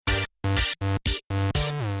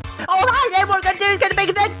what we're going to do is get a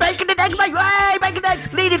bacon egg, mate. Way, bacon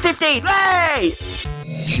eggs, leading 15, way!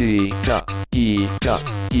 G.E.E.K.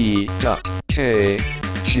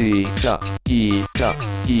 G.E.E.K.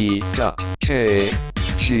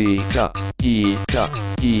 G.E.E.K.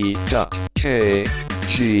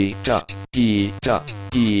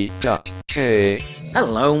 G.E.E.K.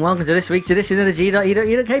 Hello and welcome to this week's edition of the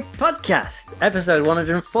G.E.E.K podcast, episode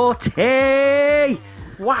 140.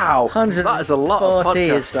 Wow, 140 that is a lot of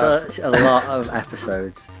podcasts. Is such a lot of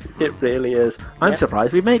episodes. It really is. I'm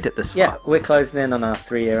surprised we made it this far. Yeah, we're closing in on our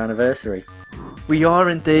 3-year anniversary. We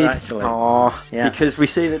are indeed. Actually. Aww, Yeah. because we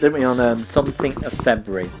seen it, didn't we, on something of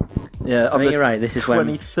February. yeah, on I think the you're right. This is when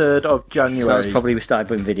 23rd of January. so that's probably we started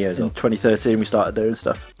putting videos in up. 2013 we started doing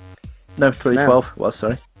stuff. No, 2012 it was,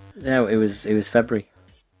 sorry. No, it was February.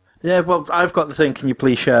 Yeah, well, I've got the thing. Can you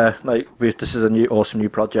please share? This is a new, awesome new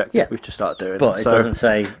project. Yeah. We've just started doing. But it doesn't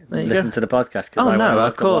say there you listen go. to the podcast. Oh no,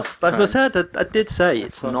 of course. Like I said, I did say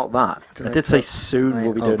it's not that. I did say soon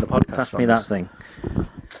we'll be doing the podcast. Pass on me this. that thing.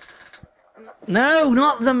 No,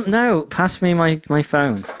 not them. No, pass me my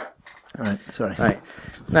phone. All right, sorry. Right.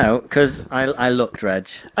 No, because I looked, Reg.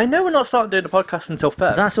 I know we're not starting doing the podcast until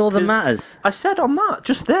Feb. That's all that 'cause matters. I said on that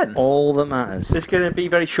just then. All that matters. It's going to be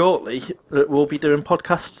very shortly that we'll be doing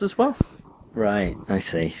podcasts as well. Right, I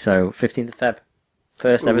see. So, 15th of Feb.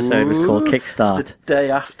 First episode was called The Kickstart. day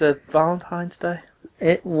after Valentine's Day.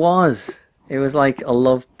 It was. It was like a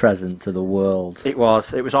love present to the world. It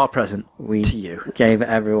was our present We to you. gave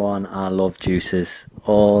everyone our love juices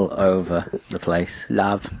all over the place.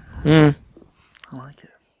 Love. Mm. I like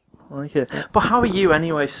it. But how are you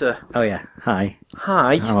anyway, sir? Oh, yeah. Hi.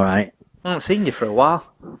 Hi. All right. I haven't seen you for a while.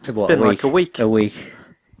 It's been like a week. A week.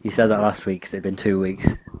 You said that last week because it'd been 2 weeks.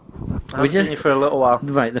 I haven't seen you for a little while.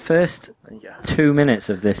 Right, the first Yeah. 2 minutes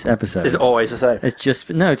of this episode. It's always the same. It's just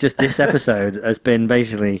this episode has been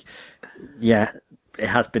basically, yeah, it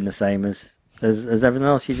has been the same as everything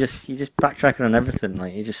else. You just backtracking on everything,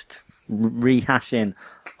 like you just rehashing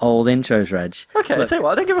old intros, Reg. Okay, I'll tell you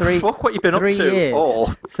what, I don't give a fuck what you've been up to 3 years, or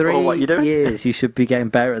what you're doing. 3 years, you should be getting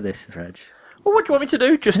better at this, Reg. Well, what do you want me to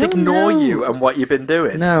do? Just I don't ignore know. you and what you've been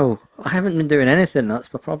doing? No, I haven't been doing anything.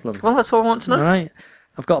 That's my problem. Well, that's all I want to know. All right,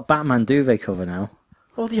 I've got a Batman duvet cover now.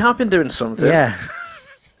 Well, you have been doing something. Yeah.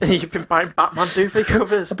 You've been buying Batman duvet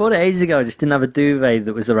covers. I bought it ages ago. I just didn't have a duvet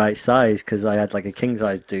that was the right size because I had like a king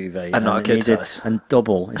size duvet And not a it kid needed- size. And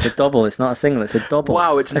double. It's a double. It's not a single. It's a double.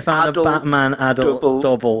 Wow, it's I an found adult a Batman adult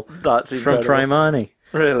double That's from incredible. Primani,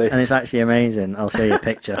 Really? and it's actually amazing. I'll show you a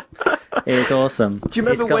picture. It's awesome. Do you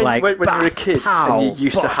remember when you were a kid and you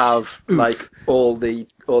used to have like all the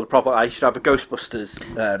proper? I used to have a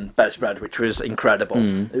Ghostbusters bedspread, which was incredible.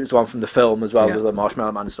 It was the one from the film as well, Yeah. with the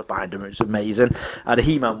Marshmallow Man and stuff behind him. It was amazing. I had a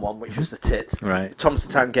He-Man one, which was the tits. Right. Thomas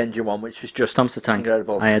the Tank Engine one, which was just Thomas the Tank.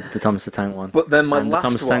 incredible. I had the Thomas the Tank one. But then my and last the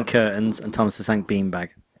Thomas the one, Tank curtains and Thomas the Tank beanbag.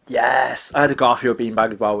 yes, I had a Garfield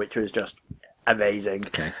beanbag as well, which was just amazing.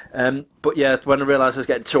 Okay. But yeah, when I realised I was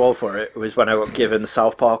getting too old for it, was when I got given the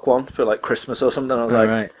South Park one for like Christmas or something. I was All like,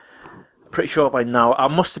 right. pretty sure by now I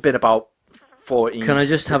must have been about 14. Can I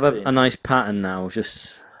just have 15. a nice pattern now?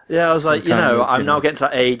 Just Yeah, I was like, kind of, I'm you now know. getting to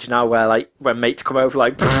that age now where, like, when mates come over,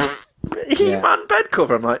 like, He-Man bed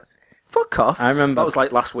cover, I'm like, fuck off. I remember that was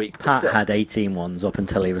like last week. but Pat still. had 18 ones up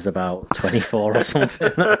until he was about 24 or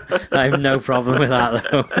something. I have no problem with that,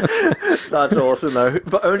 though. That's awesome, though.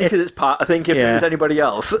 But only because it's Pat. I think if it was anybody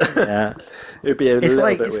else, Yeah. it'd be a It's little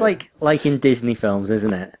like bit it's weird. like in Disney films,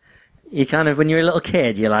 isn't it? You kind of, when you're a little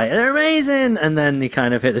kid, you're like, they're amazing, and then you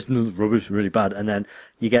kind of hit this rubbish really bad, and then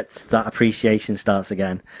you get that appreciation starts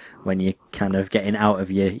again when you're kind of getting out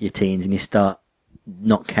of your teens and you start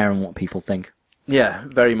not caring what people think. Yeah,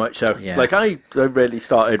 very much so. Yeah. Like, I really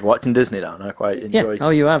started watching Disney now, and I quite enjoy. Yeah. Oh,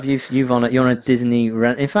 you have. You're on a Disney.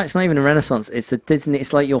 In fact, it's not even a Renaissance. It's a Disney.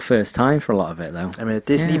 It's like your first time for a lot of it, though. I'm a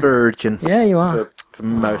Disney Yeah. virgin. Yeah, you are. For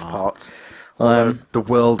most parts. Well, The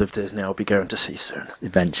world of Disney I'll be going to see soon.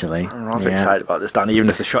 eventually. I'm rather Yeah. excited about this, Dan, even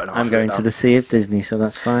if they're shutting off. I'm going to the Sea of Disney, so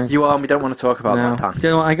that's fine. You are, and we don't want to talk about No. that, Dan. Do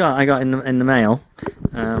you know what I got? I got in the mail.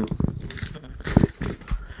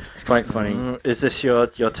 It's quite funny. Is this your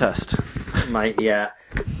test?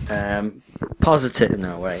 Positive.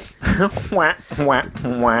 No, wait.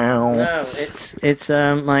 Wow. No, it's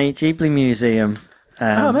my Ghibli Museum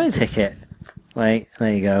amazing. ticket. Wait,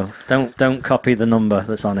 there you go. Don't copy the number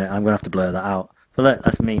that's on it. I'm gonna have to blur that out. But look,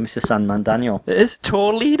 that's me, Mr. Sandman Daniel. It is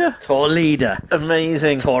tour leader. Tour leader.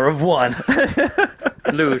 Amazing. Tour of one.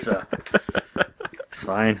 Loser. It's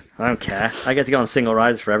fine. I don't care. I get to go on single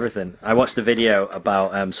rides for everything. I watched a video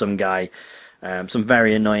about some guy some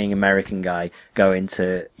very annoying American guy going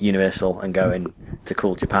to Universal and going to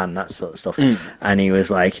Cool Japan, that sort of stuff. And he was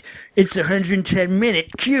like, it's a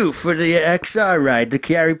 110-minute queue for the XR ride, the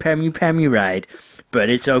Kiari Pemu ride. But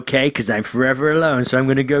it's okay because I'm forever alone, so I'm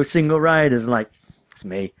going to go single riders. Like, it's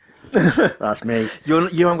me. That's me. You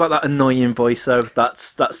haven't got that annoying voice, though.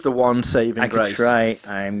 That's the one saving grace. I could try.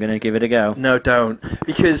 I'm going to give it a go. No, don't.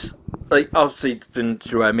 Because, like, obviously, it's been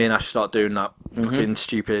through where me and Ash start doing that fucking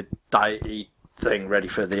stupid diet thing ready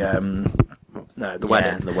for the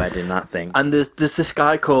wedding. The wedding, that thing. And there's this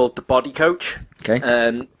guy called the Body Coach.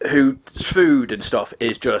 Okay. Whose food and stuff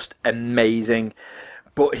is just amazing.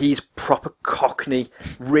 But he's proper Cockney,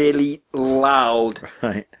 really loud.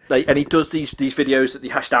 Right. Like, and he does these videos that they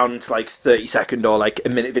hash down into like 30-second or like a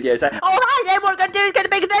minute videos. Like, All right, then what we're going to do is get a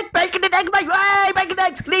bacon egg, mate. Way, bacon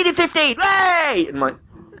eggs, leading 15. Way! and I'm like,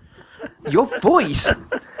 your voice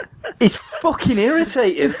is fucking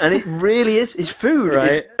irritating, and it really is. His food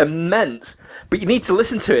is immense, but you need to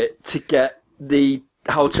listen to it to get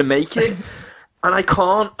how to make it. And I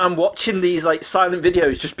can't. I'm watching these like silent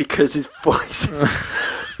videos just because his voice is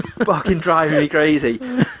fucking driving me crazy.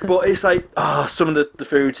 But it's like, some of the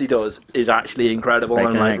foods he does is actually incredible.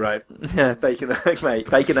 Bacon I'm like, egg. right, yeah, bacon and egg, mate,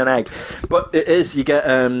 bacon and egg. But it is. You get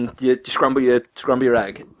you scramble your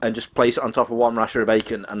egg and just place it on top of one rasher of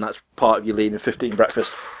bacon, and that's part of your lean and 15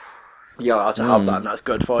 breakfast. You're allowed to have that, and that's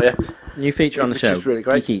good for you. New feature on the Which show. is really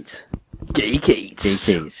great. Geek Eats. Geek Eats.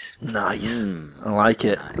 Geek Eats. Nice. I like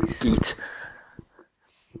it. Nice. Geet.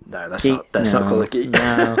 No, that's Geek- not called a geek.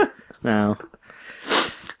 No.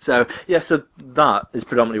 So that is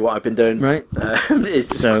predominantly what I've been doing. Right. Is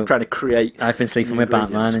just So- trying to create. I've been sleeping with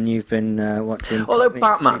Batman, and you've been watching. Although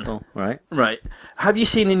Batman- people, right? Right. Have you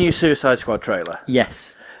seen the new Suicide Squad trailer?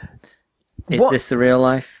 Yes. Is What- this the real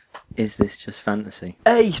life? Is this just fantasy?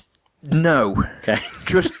 A, no. Okay.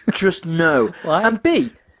 Just no. Why? And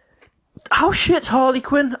B, how shit's Harley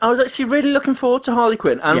Quinn? I was actually really looking forward to Harley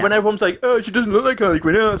Quinn, and Yeah. when everyone's like, "Oh, she doesn't look like Harley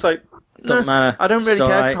Quinn," it's like, Doesn't matter. I don't really It's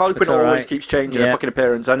care alright. because Harley Looks Quinn always alright. keeps changing Yeah. her fucking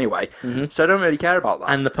appearance anyway, so I don't really care about that.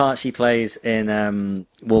 And the part she plays in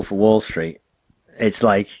Wolf of Wall Street, it's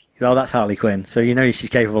like, oh, that's Harley Quinn, so you know she's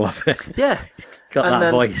capable of it. yeah, Got And that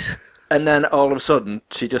then- voice. and then all of a sudden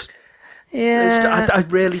she just. Yeah. I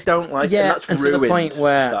really don't like it. Yeah, And that's and to ruined the point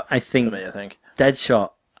where that I think for me, I think.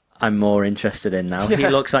 Deadshot, I'm more interested in now. He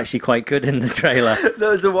looks actually quite good in the trailer. That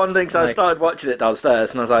was the one thing, so I Like- started watching it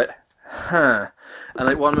downstairs, and I was like, huh. And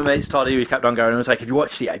like one of my mates, Toddy, who kept on going, and was like, have you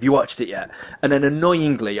watched it yet? Have you watched it yet? And then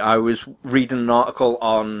annoyingly, I was reading an article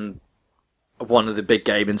on one of the big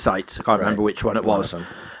gaming sites. I can't remember which one it was.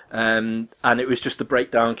 And it was just the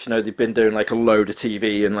breakdown, 'cause, they've been doing like a load of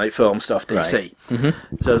TV and like film stuff, DC. Right.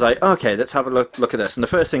 So I was like, okay, let's have a look at this. And the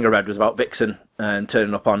first thing I read was about Vixen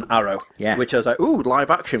turning up on Arrow. Yeah. Which I was like, ooh,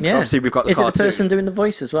 live action. So Yeah. obviously we've got the Is it the cartoon. person doing the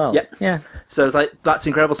voice as well? Yeah. Yeah. So I was like, that's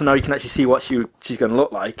incredible. So now you can actually see what she's going to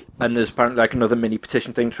look like. And there's apparently like another mini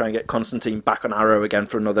petition thing to try and get Constantine back on Arrow again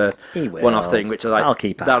for another He will. one-off thing, which I was like, I'll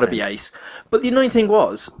keep at that'll it. be ace. But the annoying thing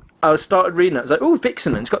was, I started reading it. I was like, oh,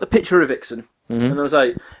 Vixen. And it's got the picture of Vixen. And I was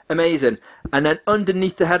like, amazing. And then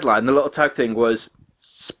underneath the headline, the little tag thing was,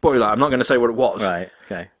 spoiler, I'm not going to say what it was. Right,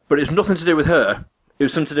 okay. But it's nothing to do with her. It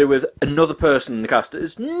was something to do with another person in the cast.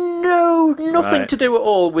 It's nothing Right. to do at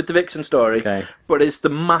all with the Vixen story. Okay. But it's the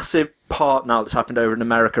massive part now that's happened over in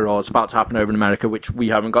America, or it's about to happen over in America, which we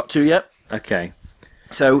haven't got to yet. Okay.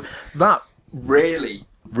 So that really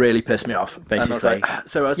pissed me off. And I was Basically. like,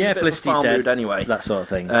 so I was in Yeah, a bit of a Felicity's foul dead. mood anyway. That sort of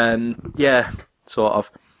thing. Yeah, sort of.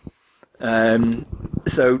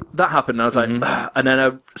 So that happened, and I was like, and then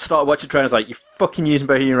I started watching the trailer. I was like, "You fucking using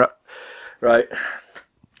Bohemian Rhapsody, right?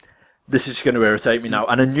 This is just going to irritate me now."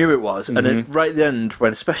 And I knew it was. And then right at the end,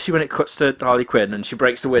 especially when it cuts to Harley Quinn and she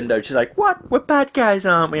breaks the window, she's like, "What? We're bad guys,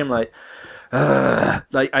 aren't we?" I'm like, ugh.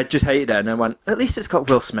 Like I just hated it. And I went, "At least it's got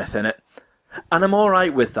Will Smith in it," and I'm all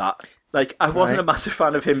right with that. Like I wasn't Right. a massive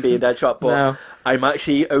fan of him being Deadshot, but No. I'm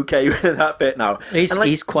actually okay with that bit now. He's And, like,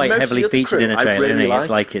 he's quite most of heavily the other featured crew, in a I trailer, really isn't he? It's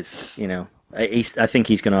like it's, I think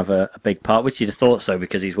he's going to have a big part, which you'd have thought so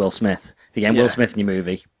because he's Will Smith. Again, Yeah. Will Smith in your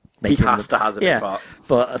movie. He Make him has to have a big yeah. part.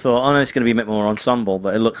 But I thought, oh no, it's going to be a bit more ensemble,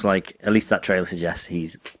 but it looks like, at least that trailer suggests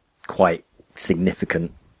he's quite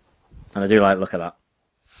significant. And I do like the look of that.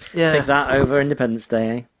 Yeah, Pick that over Independence Day,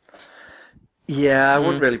 eh? yeah, I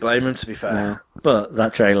wouldn't really blame him, to be fair. No. But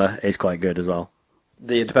that trailer is quite good as well.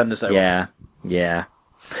 The Independence Day one. Yeah. Yeah.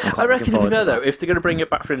 I'm quite I reckon, looking to be forward fair, to though, that. if they're going to bring it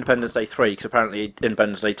back for Independence Day 3, because apparently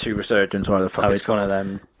Independence Day 2 Resurgence, or whatever the fuck It's one of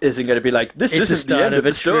them. isn't going to be like, this It's the isn't the start end of of a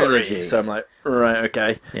the story. trilogy. So I'm like, right,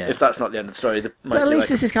 okay. Yeah. If that's not the end of the story, But at least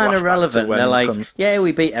this is kind of relevant. They're like, yeah,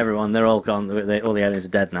 we beat everyone. They're all gone. All the aliens are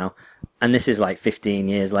dead now. And this is like 15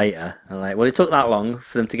 years later. And like, well, it took that long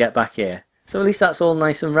for them to get back here. So at least that's all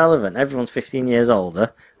nice and relevant. Everyone's 15 years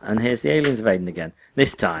older, and here's the aliens invading again.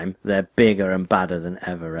 This time, they're bigger and badder than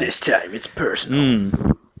ever. Right? This time, it's personal.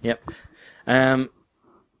 Yep.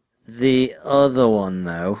 The other one,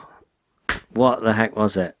 though, what the heck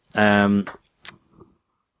was it?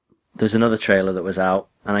 There's another trailer that was out,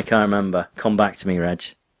 and I can't remember. Come back to me, Reg.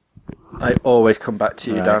 I always come back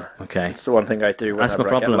to you, Right, Dan. okay. It's the one thing I do That's my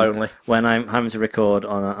whenever I get problem. lonely. When I'm having to record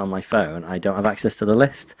on my phone, I don't have access to the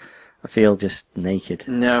list. I feel just naked.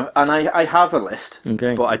 No, and I have a list,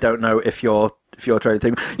 Okay. but I don't know if you're trying to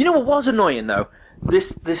think. You know what was annoying though?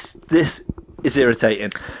 This is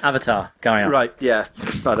irritating. Avatar, carry on. Right? Yeah,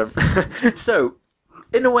 Adam. So,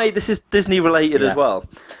 in a way, this is Disney related Yeah. as well.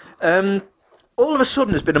 All of a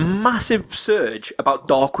sudden, there's been a massive surge about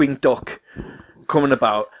Darkwing Duck coming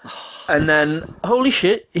about, and then holy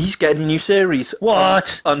shit, he's getting a new series.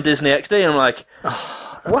 What? on Disney XD? And I'm like,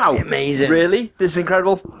 wow, amazing. Really? This is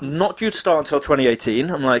incredible. Not due to start until 2018.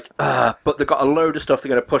 I'm like, but they've got a load of stuff they're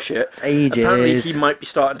going to push it. It's ages. Apparently, he might be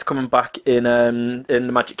starting to come back in the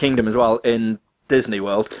Magic Kingdom as well in Disney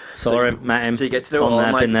World. Saw him, met him. So you get to do it done all. there,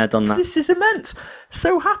 I'm like, been there, done that. This is immense.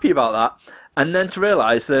 So happy about that. And then to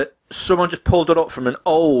realise that someone just pulled it up from an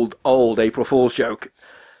old April Fool's joke.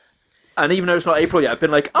 And even though it's not April yet, I've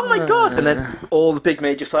been like, oh my god! And then all the big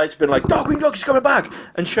major sites have been like, Darkwing Duck is coming back!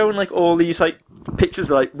 And showing like all these like pictures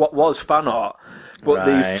of like what was fan art. But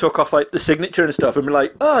Right. they've took off like the signature and stuff and been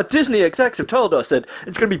like, Disney execs have told us that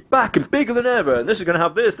it's going to be back and bigger than ever, and this is going to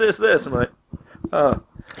have this. I'm like,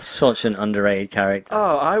 It's such an underrated character.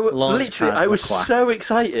 I Launchpad was McQuack. so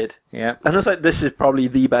excited. Yeah. And I was like, this is probably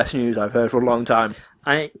the best news I've heard for a long time.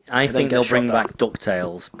 I think get they'll shot bring down. back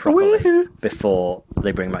DuckTales properly Woohoo. before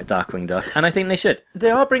they bring back Darkwing Duck. And I think they should. They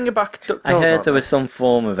are bringing back DuckTales. I heard aren't there they? was some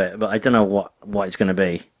form of it, but I don't know what it's going to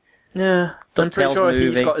be. Yeah, I'm pretty DuckTales sure he's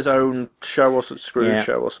movie. got his own show or some Scrooge Yeah.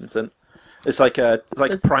 show or something. It's like a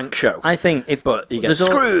prank show, I think if but he gets there's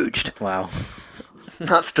all- Scrooged. Wow.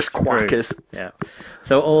 That's just quackers. Yeah.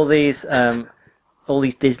 So all these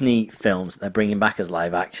Disney films they're bringing back as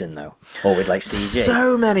live action though, or with like CG.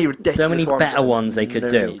 So many ridiculous, So many ones better that ones they could no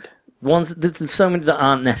do. need. Ones there's so many that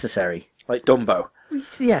aren't necessary. Like Dumbo.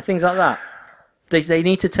 Yeah, things like that. They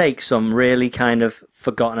need to take some really kind of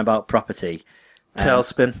forgotten about property.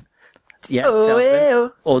 Tailspin. Yeah, Oh, Tailspin, yeah.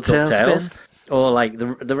 or DuckTales, Tailspin. or like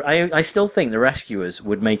I still think The Rescuers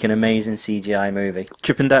would make an amazing CGI movie.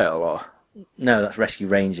 Chip and Dale, or No, that's Rescue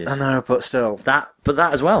Rangers. I know, but still. That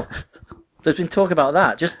as well. There's been talk about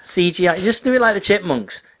that. Just CGI. Just do it like the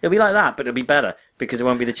Chipmunks. It'll be like that, but it'll be better because it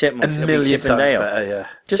won't be the Chipmunks. It'll be million Chip and times Dale. better, yeah.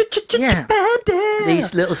 Just yeah.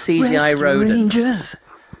 These little CGI Rescue rodents. Rangers.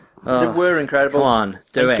 Oh, They were incredible. come on,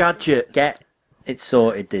 do And it. Gadget. Get it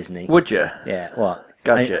sorted, Disney. Would you? Yeah. What?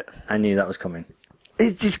 Gadget. I knew that was coming.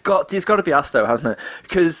 It's got to be asked though, hasn't it?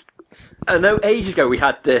 Because I know ages ago we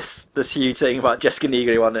had this huge thing about Jessica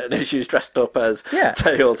Negri on it, and she was dressed up as Yeah.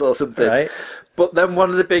 Tails or something. Right. But then one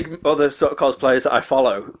of the big other sort of cosplayers that I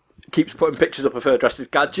follow keeps putting pictures up of her dressed as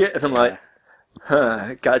Gadget, and I'm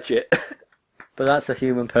like, Gadget. But that's a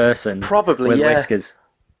human person. Probably, with yeah. whiskers.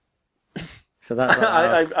 So that's not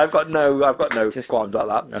hard. I've got no Just- qualms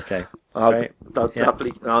about that. Okay. I'll Right. Yeah.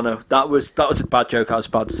 happily. Oh no, that was a bad joke. I was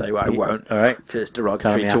about to say, but I won't. All right. Because it's Tell me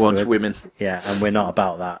derogatory towards afterwards. women. Yeah, and we're not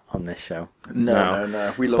about that on this show.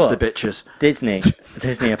 No. We love But- the bitches.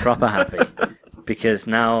 Disney are proper happy because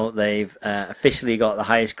now they've officially got the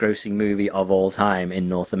highest grossing movie of all time in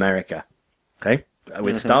North America. Okay?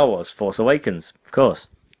 With Star Wars, Force Awakens, of course.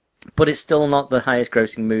 But it's still not the highest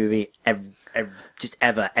grossing movie just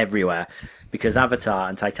ever, everywhere, because Avatar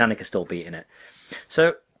and Titanic are still beating it.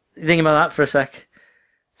 So, think about that for a sec.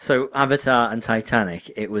 So, Avatar and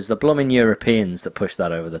Titanic, it was the blooming Europeans that pushed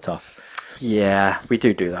that over the top. Yeah, we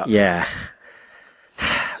do that. Yeah.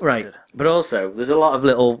 Right. But also, there's a lot of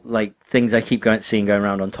little like things I keep seeing going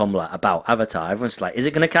around on Tumblr about Avatar. Everyone's like, is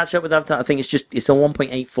it going to catch up with Avatar? I think it's on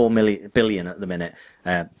 1.84 billion at the minute,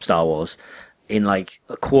 Star Wars, in like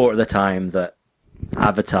a quarter of the time that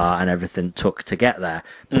Avatar and everything took to get there.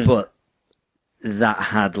 But that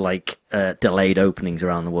had like delayed openings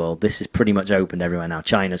around the world. This is pretty much opened everywhere now.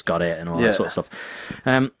 China's got it and all that sort of stuff.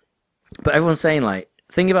 But everyone's saying like,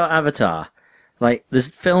 think about Avatar. Like, there's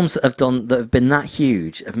films that have been that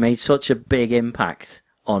huge, have made such a big impact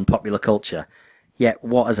on popular culture. Yet,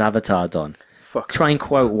 what has Avatar done? fuck. try and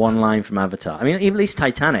quote one line from Avatar. I mean, even at least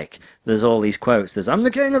Titanic, there's all these quotes. There's, I'm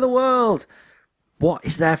the king of the world. What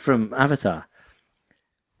is there from Avatar?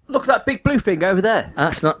 Look at that big blue thing over there.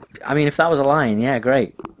 That's not... I mean, if that was a line, yeah,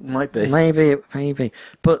 great. Might be. Maybe.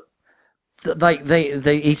 But, like,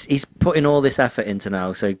 he's putting all this effort into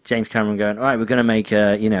now. So James Cameron going, all right, we're going to make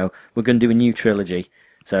we're going to do a new trilogy.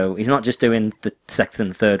 So he's not just doing the second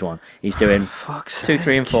and third one. He's doing 2,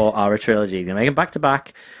 3, and 4 are a trilogy. He's going to make them back to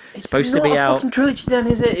back. It's supposed to be not a out. fucking trilogy then,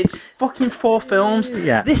 is it? It's fucking 4 films.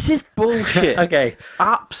 Yeah. This is bullshit. Okay.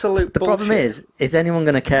 Absolute The bullshit. problem is anyone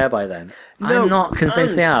going to care by then? No, I'm not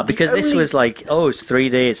convinced they are, the because this only- was like, oh, it's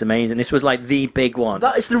 3D, it's amazing. This was like the big one.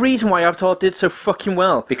 That is the reason why Avatar did so fucking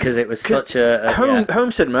well. Because it was such a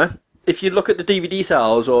home cinema, if you look at the DVD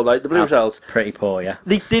sales or like the Blu-ray sales, pretty poor, yeah.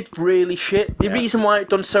 they did really shit. The Yeah. reason why it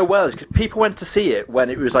done so well is because people went to see it when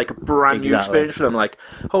it was like a brand new Exactly. experience for them. Like,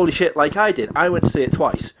 holy shit, like I did. I went to see it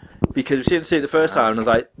twice because we didn't see it the first time, and I was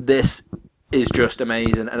like, this is just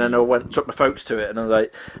amazing. And then I went took my folks to it, and I was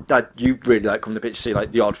like, Dad, you really like come to the picture to see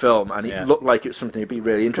like the odd film, and it Yeah. looked like it was something you'd be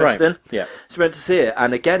really interested in. Yeah. So we went to see it,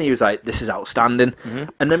 and again he was like, this is outstanding. Mm-hmm.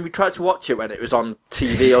 And then we tried to watch it when it was on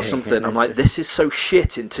TV or something. I'm like, this is so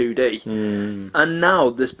shit in 2D. Mm. And now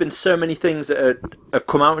there's been so many things that have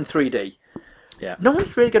come out in 3D. Yeah. No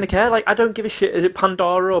one's really going to care. Like, I don't give a shit. Is it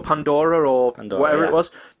Pandora or whatever yeah. it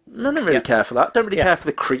was? I don't really Yeah. care for that. Don't really Yeah. care for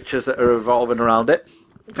the creatures that are evolving around it.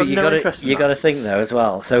 But you no interest in got that. to think though as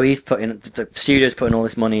well. So the studio's putting all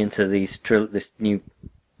this money into the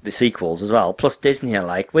sequels as well. Plus Disney are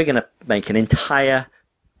like, we're going to make an entire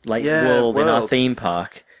world in our theme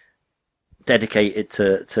park dedicated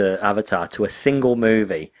to Avatar, to a single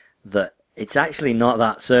movie that it's actually not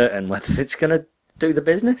that certain whether it's going to do the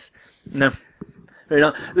business. No. Really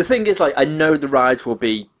not. The thing is, like, I know the rides will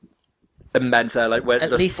be immense there, like, where At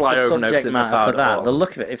the least fly the over and subject everything matter about for it that, all. the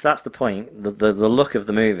look of it, if that's the point, the look of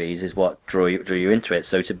the movies is what drew you into it.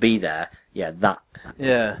 So to be there, yeah, that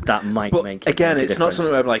might But make again, make a it's not difference.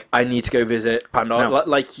 something where I'm like, I need to go visit Pandora. No.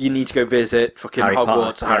 Like, you need to go visit fucking Harry Hogwarts,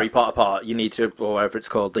 Potter, Harry yeah. Potter part. You need to, or whatever it's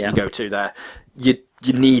called that Yeah. you go to there.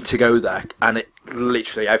 You need to go there, and it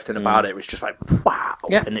literally everything about it was just like wow.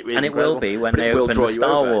 Yeah, and it, was will incredible. be when But they it will open draw the you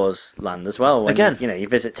Star over. Wars land as well. When Again. you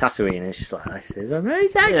visit Tatooine, and it's just like, this is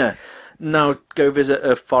amazing. Yeah. Now go visit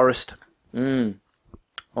a forest. Mm,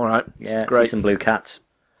 All right. yeah, Great. see some blue cats.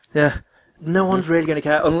 Yeah. No one's really going to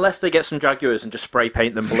care unless they get some Jaguars and just spray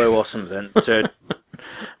paint them blue or something to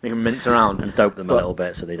make them mince around. And dope them a But- little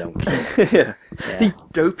bit so they don't kill. Yeah. Yeah. The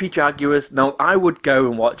dopey Jaguars. No, I would go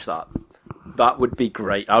and watch that. That would be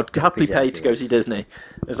great. I'd happily pay to go Jaguars. see Disney.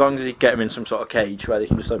 As long as you get them in some sort of cage where they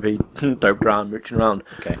can just like, be doped around, mooching around.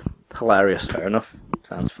 Okay, Hilarious. fair enough.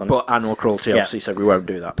 Sounds funny. But animal cruelty, Yeah. obviously, so we won't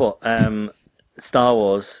do that. But Star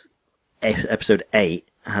Wars Episode 8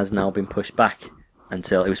 has now been pushed back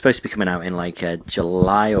until it was supposed to be coming out in like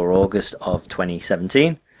July or August of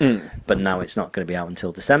 2017, but now it's not going to be out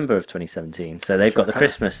until December of 2017. So they've got the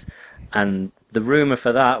Christmas, and the rumor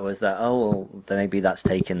for that was that maybe that's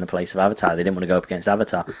taken the place of Avatar. They didn't want to go up against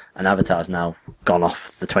Avatar, and Avatar's now gone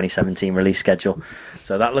off the 2017 release schedule.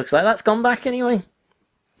 So that looks like that's gone back anyway.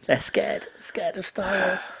 They're scared of Star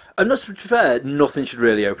Wars. And not to be fair, nothing should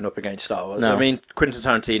really open up against Star Wars. No. I mean, Quentin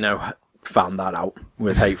Tarantino found that out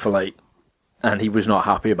with Hateful Eight, and he was not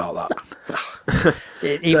happy about that.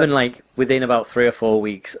 Even like within about 3 or 4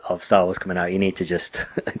 weeks of Star Wars coming out, you need to just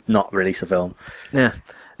not release a film. Yeah,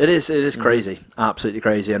 it is crazy, absolutely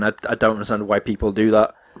crazy, and I don't understand why people do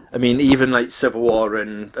that. I mean, even like Civil War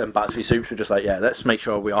and Back to the Soups were just like, yeah, let's make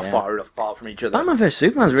sure we are Yeah. far enough apart from each other. Batman vs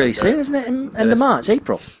Superman's really soon, isn't it? End of March,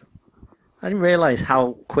 April. I didn't realise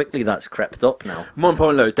how quickly that's crept up now. More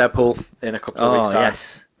importantly, though, Deadpool in a couple of weeks' Oh time.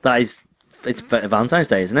 yes, it's Valentine's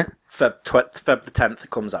Day, isn't it? Feb the 10th it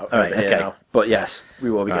comes out. All right, over here okay. now. But yes, we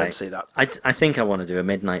will be going Right. to see that. I think I want to do a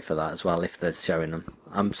midnight for that as well if they're showing them.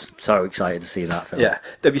 I'm so excited to see that film. Yeah.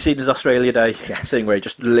 Have you seen his Australia Day Yes. thing where he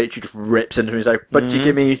just literally just rips into me? He's like, but you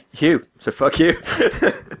give me Hugh, so fuck you.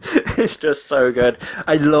 It's just so good.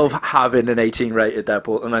 I love having an 18 rated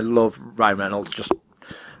Deadpool, and I love Ryan Reynolds. Just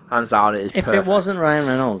hands down, it is If perfect. it wasn't Ryan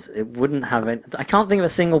Reynolds, it wouldn't have any... I can't think of a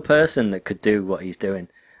single person that could do what he's doing.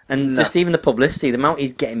 And No. just even the publicity, the amount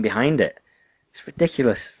he's getting behind it, it's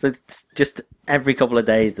ridiculous. It's just every couple of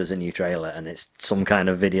days there's a new trailer and it's some kind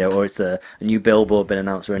of video or it's a new billboard been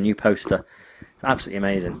announced or a new poster. It's absolutely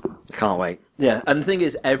amazing. I can't wait. Yeah, and the thing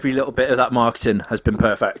is, every little bit of that marketing has been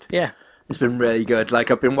perfect. Yeah. It's been really good. Like,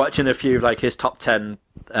 I've been watching a few of like his top 10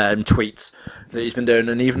 tweets that he's been doing,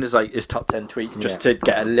 and even his top 10 tweets just to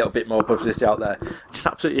get a little bit more publicity out there. Just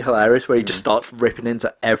absolutely hilarious, where he just starts ripping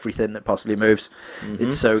into everything that possibly moves.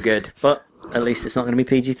 It's so good. But at least it's not going to be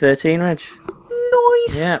PG-13, Reg.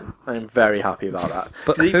 Nice. Yeah. I'm very happy about that.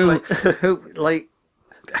 But 'Cause even,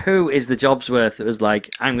 who is the Jobsworth that was like,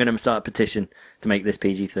 I'm going to start a petition to make this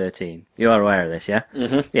PG-13? You are aware of this, yeah?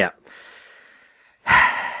 Mhm. Yeah.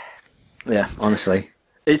 yeah. Honestly.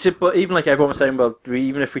 But even like everyone was saying, well,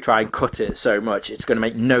 even if we try and cut it so much, it's going to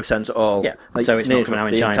make no sense at all. Yeah, Like, so it's not coming out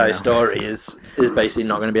in the China entire now. story is basically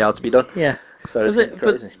not going to be able to be done. Yeah. So it's But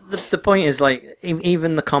crazy. the point is, like,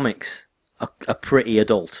 even the comics are pretty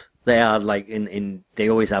adult. They are, like, they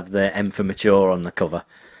always have the M for mature on the cover.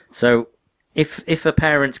 So if a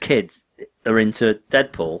parent's kids are into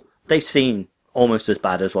Deadpool, they've seen almost as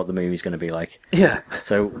bad as what the movie's going to be like. Yeah.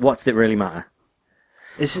 So what's it really matter?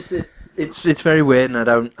 It's just it's very weird, and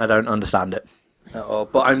I don't understand it at all.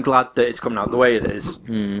 But I'm glad that it's coming out the way it is,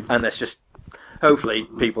 and let's just hopefully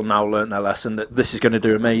people now learn their lesson that this is going to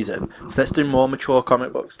do amazing. So let's do more mature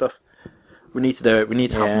comic book stuff. We need to do it. We need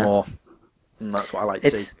to have more, and that's what I like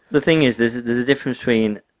to see. The thing is, there's a difference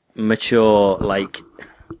between mature, like,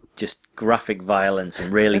 just graphic violence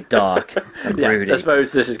and really dark and broody. I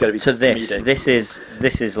suppose this is going to be to this. comedic.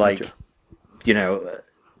 This is like, you know,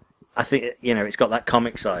 I think, you know, it's got that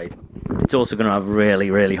comic side. It's also going to have really,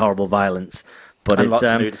 really horrible violence, but and it's lots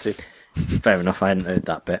of nudity. fair enough. I hadn't heard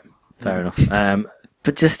that bit. Fair enough.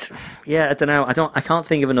 But just, yeah, I don't know. I can't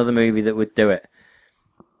think of another movie that would do it.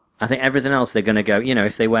 I think everything else they're going to go, you know,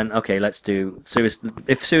 if they went, okay, let's do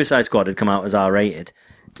if Suicide Squad had come out as R-rated,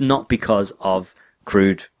 not because of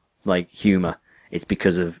crude, like, humour, it's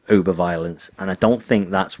because of uber violence, and I don't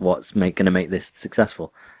think that's what's going to make this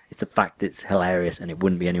successful. It's the fact it's hilarious, and it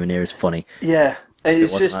wouldn't be anywhere near as funny. Yeah, and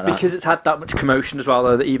it's wasn't just like that. because it's had that much commotion as well,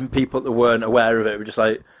 though, that even people that weren't aware of it were just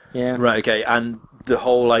like, Yeah. right, okay, and the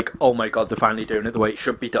whole, like, oh my god, they're finally doing it the way it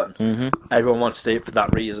should be done. Mm-hmm. Everyone wants to see it for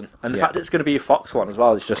that reason. And the Yeah. fact it's going to be a Fox one as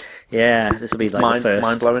well is just Yeah, this will be like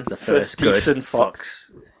mind-blowing. the first good decent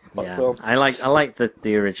Fox Yeah, film. I like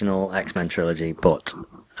the original X-Men trilogy, but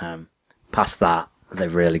past that,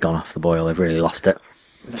 they've really gone off the boil. They've really lost it.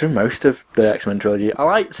 Through most of the X-Men trilogy.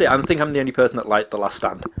 I think I'm the only person that liked The Last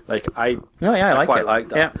Stand. Like, I like quite it. like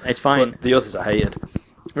that. Yeah, it's fine. But the others I hated.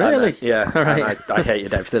 Really? And, yeah, All right. and I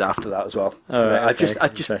hated everything after that as well. All right, I just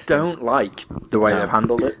Interesting. don't like the way they've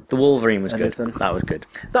handled it. The Wolverine was Anything. good. That was good.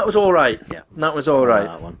 That was all right. Yeah. That was all right.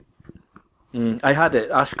 That one. I had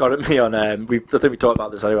it. Ash got at me on. I think we talked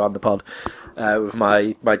about this earlier on the pod with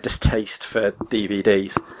my distaste for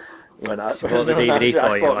DVDs. When I bought the DVD for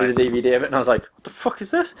Ash you, bought me like- the DVD of it, and I was like, "What the fuck is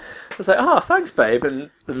this?" I was like, "Oh, thanks, babe." And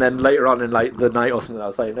then later on in like the night or something, I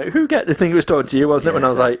was like, "Who gets?" I think it was talking to you, wasn't it? Yeah, When I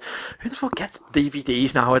was so- like, "Who the fuck gets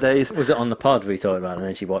DVDs nowadays?" Was it on the pod we talked about, and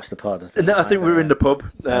then she watched the pod? No, I think we were in the pub,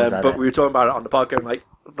 was that but it? we were talking about it on the pod, going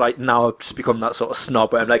like now I've just become that sort of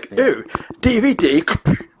snob where I'm like, ooh,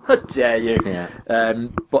 DVD, how dare you? Yeah.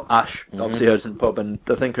 But Ash obviously heard us in the pub, and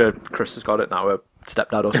I think Chris has got it now, her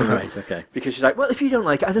stepdad or something. Right, okay. Because she's like, well, if you don't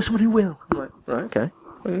like it, I know someone who will. I'm like, right, okay.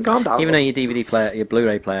 Well, calm down. Even though your DVD player, your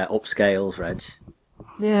Blu-ray player upscales, Reg.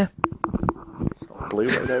 yeah. It's not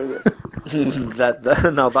Blu-ray though, is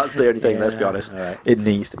it? No, that's the only thing, let's be Yeah, honest. all right. It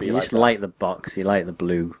needs to be You like just that. like the box. You like the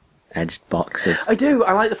blue-edged boxes. I do.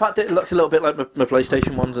 I like the fact that it looks a little bit like my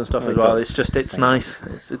PlayStation ones and stuff Oh, as it well. does. It's Same.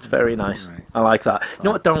 nice. It's very nice. Right. I like that. You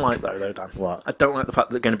know what I don't like though, Dan? What? I don't like the fact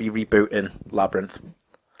that they're going to be rebooting Labyrinth.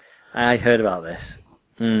 I heard about this.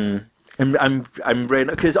 I'm really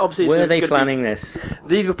because obviously Were there's they gonna planning this?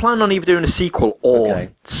 They were planning on either doing a sequel or Okay.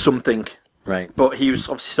 something. Right. But he was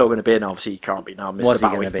obviously still going to be in. Obviously, he can't be now. Mr. Was he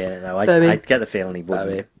Bowie. going to be in it though? Bowie. I get the feeling he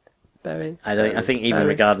wouldn't. Bowie. I think even Bowie.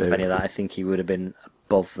 regardless of Bowie. any of that, I think he would have been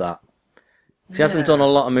above that. 'Cause he hasn't done a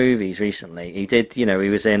lot of movies recently. He did, he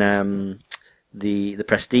was in the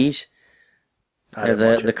Prestige, I didn't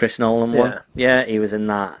watch the it. Chris Nolan Yeah. one. Yeah, he was in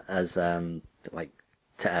that as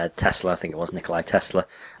Tesla. I think it was Nikolai Tesla,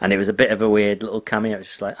 and it was a bit of a weird little cameo. It was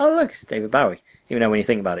just like, oh look, it's David Bowie. Even though when you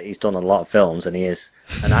think about it, he's done a lot of films and he is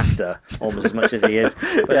an actor almost as much as he is.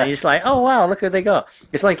 But then you're just like, oh wow, look who they got.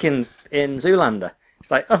 It's like in Zoolander.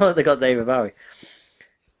 It's like, oh, they got David Bowie.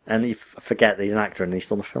 And you forget that he's an actor and he's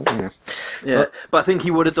done the film. Yeah, but I think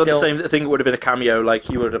he would have done still- the same. I think it would have been a cameo. Like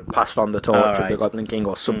he would have passed on the torch Oh, of right. the Lebanon King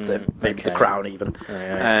or something. Maybe the okay. Crown even.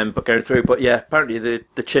 Right. But going through. But yeah, apparently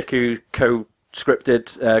the chick who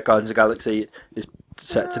co-scripted Guardians of the Galaxy is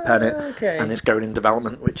set to pen it, okay. and it's going in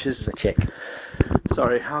development. Which is The chick.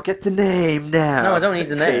 sorry, I'll get the name now. No, I don't need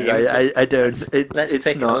the name. I don't. Let's it's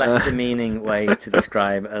pick not, a less demeaning way to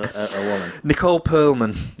describe a woman. Nicole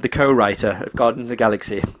Perlman, the co-writer of Guardians of the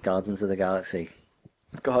Galaxy. Guardians of the Galaxy.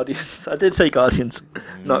 Guardians. I did say Guardians,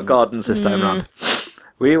 not Gardens this time round.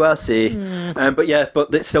 We will see. But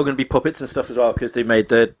it's still going to be puppets and stuff as well because they made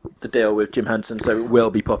the deal with Jim Henson, so it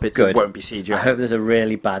will be puppets. Good. It won't be CGI. I hope there's a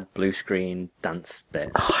really bad blue screen dance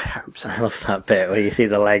bit. Oh, I hope so. I love that bit where you see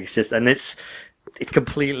the legs just, and it's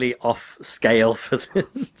completely off scale for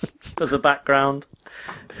the background.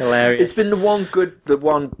 It's hilarious. It's been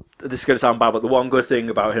this is going to sound bad, but the one good thing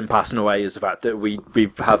about him passing away is the fact that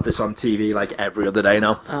we've had this on TV like every other day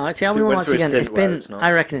now. Oh, actually, I So want to went watch through a it again. stint where it's not.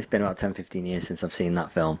 I reckon it's been about 10-15 years since I've seen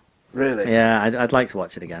that film. Really? Yeah, I'd like to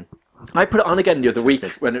watch it again. I put it on again the other week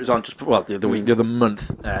Interested. when it was on the other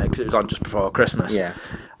month because it was on just before Christmas. Yeah.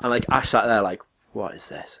 And like Ash sat there like, what is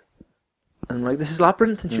this? And I'm like, this is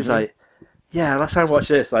Labyrinth, and she was like, yeah, last time I watched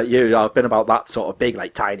this, like I've been about that sort of big,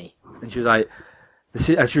 like tiny. And she was like,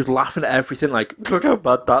 and she was laughing at everything, like, look how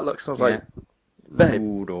bad that looks. And I was like, babe,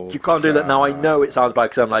 you can't do that now. I know it sounds bad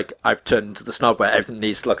because I'm like, I've turned into the snob where everything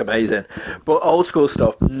needs to look amazing, but old school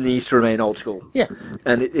stuff needs to remain old school. Yeah.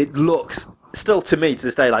 And it looks still to me to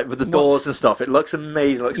this day, like with the doors and stuff, it looks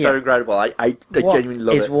amazing. It looks so incredible. I genuinely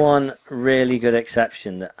love it. Is one really good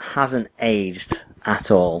exception that hasn't aged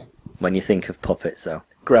at all when you think of puppets, though.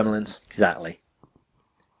 Gremlins. Exactly.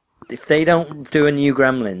 If they don't do a new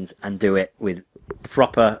Gremlins and do it with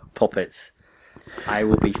proper puppets, I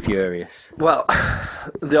will be furious. Well,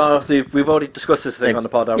 we've already discussed this thing on the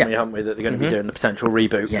pod, haven't we? That they're going to be doing the potential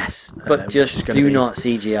reboot. Yes, but just gonna do be not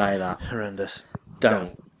CGI that. horrendous.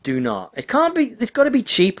 Don't. Do not. It can't be. It's got to be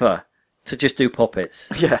cheaper to just do puppets.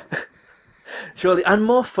 Yeah, surely, and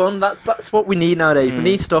more fun. That's what we need nowadays. We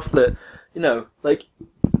need stuff that, like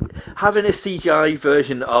having a CGI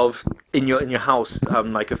version of in your house,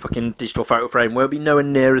 like a fucking digital photo frame, will be nowhere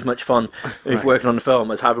near as much fun if working on the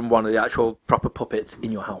film as having one of the actual proper puppets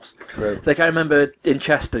in your house. True. Like I remember in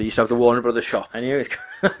Chester, they used to have the Warner Brothers shop. I knew it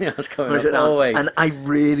was coming up always. And I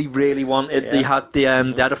really, really wanted. Yeah. They had they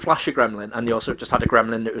had a flasher gremlin, and they also just had a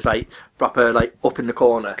gremlin that was like proper, like up in the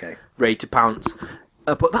corner, ready to pounce.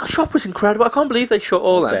 But that shop was incredible. I can't believe they shut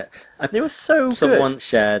all that. They were so Someone good.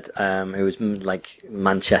 shared, who was like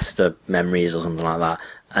Manchester Memories or something like that,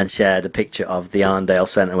 and shared a picture of the Arndale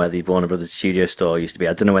Centre where the Warner Brothers studio store used to be.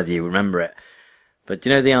 I don't know whether you remember it, but do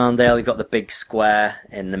you know the Arndale? You've got the big square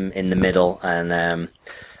in the middle, and I can't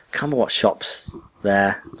remember what shops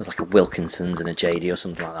there. There's like a Wilkinson's and a JD or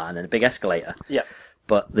something like that, and then a big escalator. Yeah.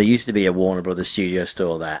 But there used to be a Warner Brothers studio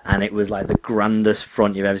store there, and it was like the grandest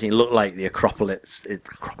front you've ever seen. It looked like the Acropolis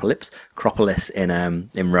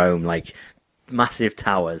in Rome, like massive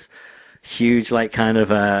towers, huge like kind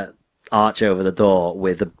of arch over the door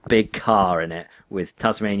with a big car in it with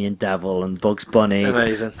Tasmanian Devil and Bugs Bunny,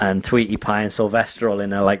 amazing, and Tweety Pie and Sylvester all in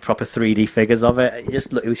there, like proper 3D figures of it.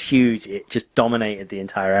 It was huge. It just dominated the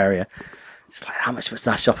entire area. It's like, how much was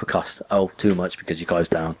that shopper cost? Oh, too much because you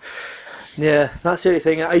closed down. Yeah, that's the only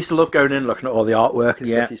thing. I used to love going in, looking at all the artwork and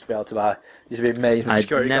stuff you used to be able to buy. It used to be amazing. I'd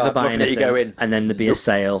Security never guard buy looking at anything, you go in. and then there'd be a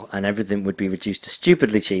sale, and everything would be reduced to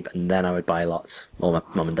stupidly cheap, and then I would buy lots. Or my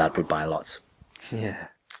mum and dad would buy lots. Yeah.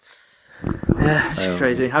 Yeah, it's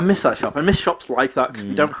crazy. I miss that shop. I miss shops like that because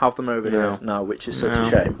we don't have them over here now, which is such a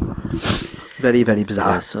shame. Very, very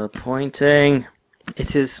bizarre. Disappointing.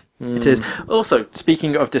 It is. It is. Also,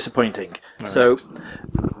 speaking of disappointing, so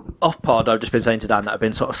off pod, I've just been saying to Dan that I've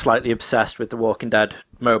been sort of slightly obsessed with the Walking Dead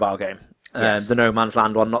mobile game. The No Man's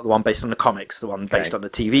Land one, not the one based on the comics, the one based on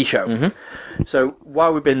the TV show. So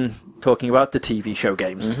while we've been talking about the TV show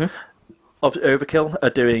games, Overkill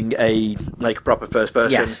are doing a like proper first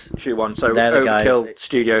person shoot one. So Overkill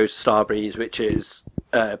Studios Starbreeze, which is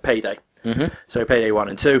Payday. So Payday 1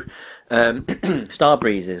 and 2.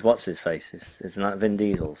 Starbreeze is what's his face? Isn't that Vin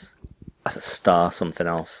Diesel's? That's a Star something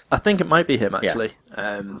else. I think it might be him actually.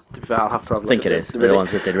 I'll have to have a look. I think it is. The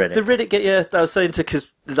ones that did Reddit. The Reddit, I was saying to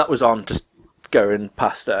because that was on just going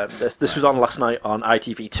past this. This was on last night on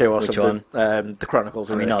ITV2 or Which something. one? The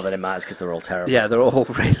Chronicles. I mean, not that it matters because they're all terrible. Yeah, they're all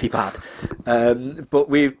really bad. But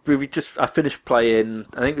I finished playing.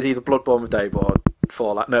 I think it was either Bloodborne with Dave or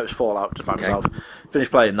Fallout. No, it was Fallout just by myself.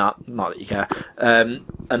 Finished playing that. Not that you care. And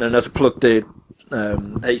then as I plugged the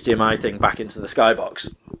HDMI thing back into the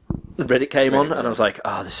Skybox, Reddit came on, and I was like,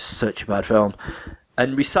 "Oh, this is such a bad film."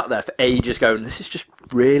 And we sat there for ages going, "This is just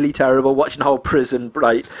really terrible." Watching the whole prison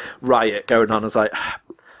riot going on, I was like,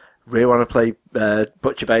 "Really want to play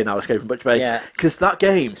Butcher Bay now? Escape from Butcher Bay?" Yeah, because that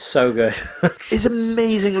game so good is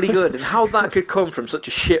amazingly good, and how that could come from such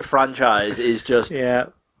a shit franchise is just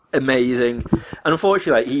amazing. And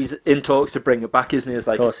unfortunately, he's in talks to bring it back, isn't he? As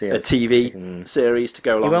like a TV series to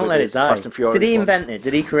go along. He won't with let his it die. Fast and Furious Did he ones. invent it?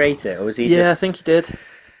 Did he create it, or was he? Yeah, I think he did.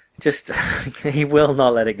 Just he will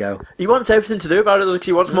not let it go. He wants everything to do about it.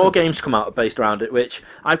 He wants more games to come out based around it, which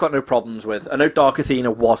I've got no problems with. I know Dark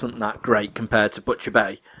Athena wasn't that great compared to Butcher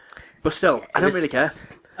Bay, but still, I don't really care.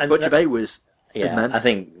 Butcher Bay was immense. I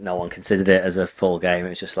think no one considered it as a full game. It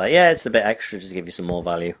was just like, it's a bit extra just to give you some more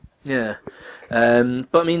value. Yeah, but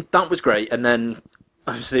I mean that was great. And then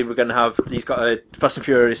obviously we're going to have. He's got a Fast and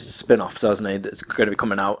Furious spin-off, doesn't he? That's going to be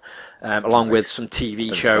coming out. Along with some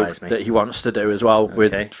TV show that he wants to do as well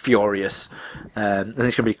with Furious. And it's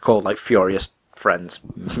going to be called like Furious Friends.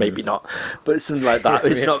 Maybe not. But it's something like that.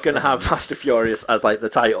 It's not going to have Fast and Furious as like the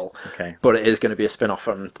title. Okay. But it is going to be a spin-off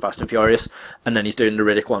from Fast and Furious. And then he's doing the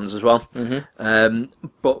Riddick ones as well. Mm-hmm.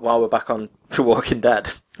 But while we're back on to Walking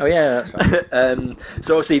Dead. Oh yeah, that's right.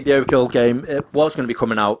 So obviously the Overkill game was going to be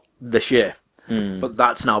coming out this year. But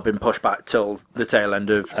that's now been pushed back till the tail end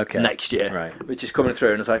of next year, which is coming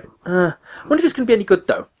through. And it's like, I wonder if it's going to be any good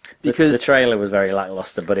though, because the trailer was very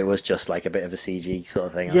lackluster, but it was just like a bit of a CG sort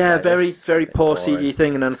of thing. Yeah, very poor CG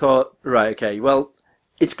thing. And then I thought, right, okay, well,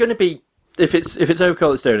 it's going to be if it's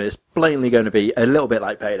Overkill that's doing it, it's blatantly going to be a little bit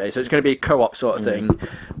like Payday. So it's going to be a co-op sort of thing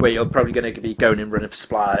where you're probably going to be going in running for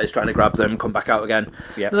supplies, trying to grab them, come back out again.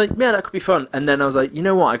 Yeah, like that could be fun. And then I was like, you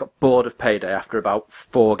know what? I got bored of Payday after about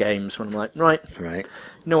 4 games. When I'm like, right. You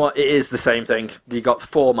know what? It is the same thing. You got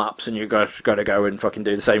 4 maps, and you got to go and fucking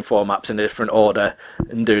do the same 4 maps in a different order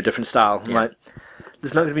and do a different style. I'm like,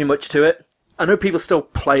 there's not going to be much to it. I know people still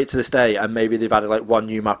play it to this day, and maybe they've added like 1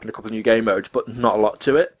 new map and a couple of new game modes, but not a lot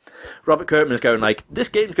to it. Robert Kirkman is going like, this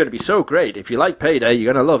game's going to be so great. If you like Payday,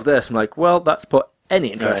 you're going to love this. I'm like, well, that's put any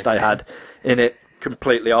interest I had in it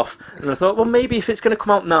completely off. And I thought, well, maybe if it's going to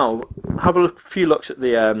come out now, have a few looks at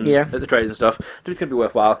the at the trailers and stuff. If it's going to be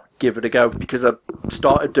worthwhile, give it a go, because I've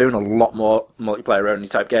started doing a lot more multiplayer only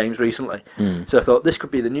type games recently. So I thought this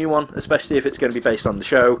could be the new one, especially if it's going to be based on the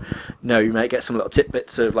show. You know, you might get some little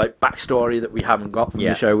tidbits of like backstory that we haven't got from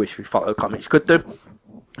the show, which we follow comics could do.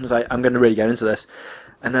 And I was like, I'm going to really get into this.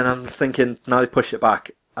 And then I'm thinking, now they push it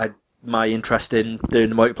back, my interest in doing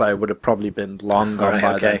the multiplayer would have probably been long gone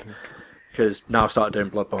by then. Because now I've started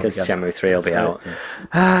doing Bloodborne again. Because Shenmue 3 will be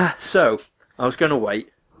out. So, I was going to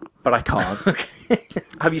wait, but I can't.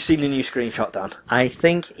 Have you seen the new screenshot, Dan? I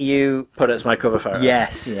think you put it as my cover photo.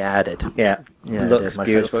 Yes. Yeah, I did. Yeah. It looks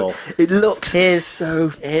beautiful. It looks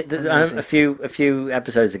so a few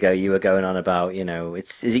episodes ago, you were going on about, you know,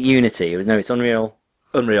 is it Unity? No, it's Unreal.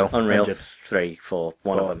 Unreal 3, 4,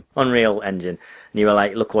 one of them. Unreal Engine. And you were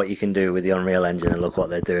like, look what you can do with the Unreal Engine, and look what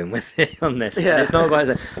they're doing with it on this. Yeah. It's not quite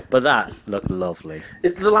the same. But that looked lovely.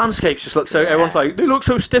 The landscapes just look so... Everyone's like, they look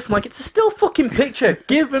so stiff. I'm like, it's a still fucking picture.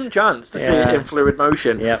 Give them a chance to see it in fluid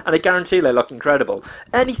motion. Yeah. And I guarantee they look incredible.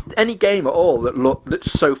 Any game at all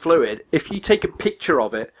that's so fluid, if you take a picture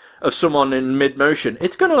of it, of someone in mid-motion,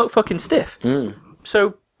 it's going to look fucking stiff.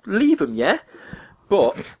 So leave them, yeah?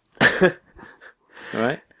 But...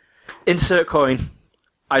 Right. Insert coin.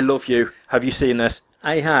 I love you. Have you seen this?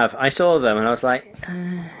 I have. I saw them and I was like,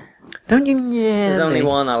 don't you? There's only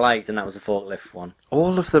one I liked, and that was the forklift one.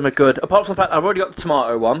 All of them are good. Apart from the fact I've already got the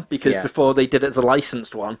tomato one, because before they did it as a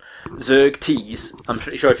licensed one, Zerg Tees, I'm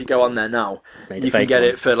pretty sure if you go on there now, you can get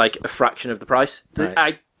it for like a fraction of the price.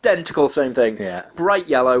 Right. Identical, same thing. Yeah. Bright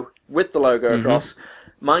yellow with the logo across.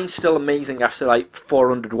 Mine's still amazing after like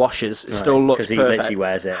 400 washes. It still looks perfect. Because he literally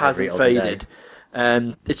wears it every hasn't faded.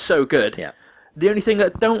 It's so good. Yeah. The only thing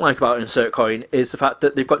that I don't like about Insert Coin is the fact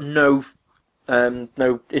that they've got no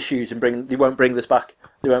issues in they won't bring this back.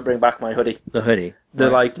 They won't bring back my hoodie. The hoodie. They're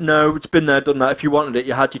like, no, it's been there, done that. If you wanted it,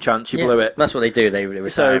 you had your chance, you blew it. That's what they do. They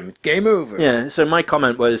retire. Game over. Yeah, so my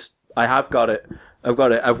comment was, I have got it. I've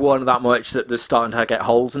got it. I've worn it that much that they're starting to get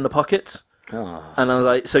holes in the pockets. Oh. And I was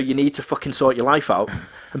like, so you need to fucking sort your life out.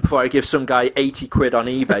 And before I give some guy 80 quid on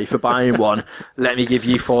eBay for buying one, let me give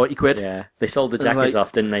you 40 quid. Yeah, they sold the jackets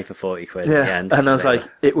off, didn't they, for 40 quid yeah. at the end. And I was like,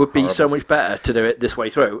 it would be so much better to do it this way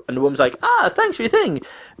through. And the woman's like, thanks for your thing.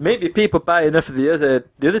 Maybe if people buy enough of the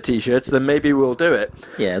other T-shirts, then maybe we'll do it.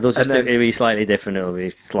 Yeah, it'll be slightly different. It'll be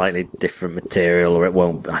slightly different material, or it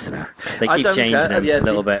won't. I don't know. They keep changing them a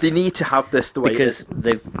little bit. They need to have this the way because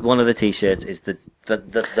one of the T-shirts is the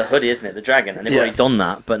hoodie, isn't it? The dragon, and they've already done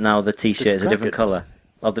that, but now the T-shirt is a different colour.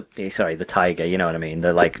 Oh, the tiger, you know what I mean?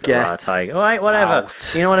 They're like, tiger. All right, whatever.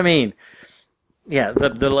 Out. You know what I mean? Yeah,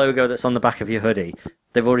 the logo that's on the back of your hoodie,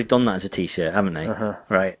 they've already done that as a T-shirt, haven't they?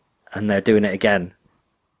 Right. And they're doing it again,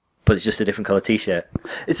 but it's just a different colour T-shirt.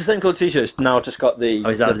 It's the same colour T-shirt, it's now just got the... Oh,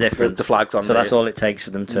 is that the difference? The flags on So that's all it takes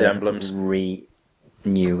for them to the emblems.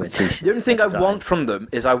 renew a T-shirt. The only thing I want from them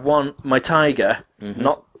is I want my tiger,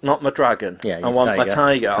 not my dragon. Yeah, I want my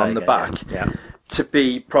tiger on the back. Yeah. to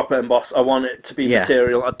be proper embossed. I want it to be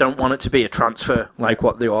material. I don't want it to be a transfer like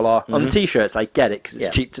what they all are. On the t-shirts, I get it because it's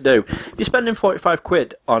cheap to do. If you're spending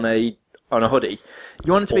 £45 on a hoodie,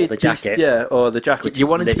 you want it to be the jacket. or the jacket. You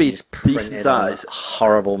want it to be decent size.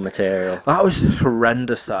 Horrible material. That was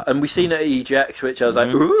horrendous. That, and we seen it at EGX, which I was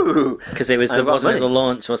like, ooh, because it was wasn't it the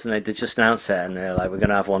launch, wasn't it? They just announced it, and they're like, we're going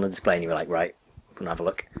to have one on display, and you were like, right. Have a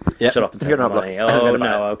look. Shut up and take my money. Oh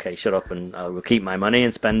no, okay, shut up and I will keep my money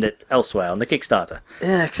and spend it elsewhere on the Kickstarter.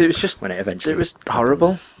 Yeah, because it was just when it was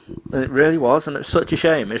horrible. It really was, and it's such a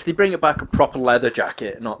shame. If they bring it back a proper leather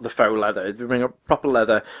jacket, not the faux leather, if they bring a proper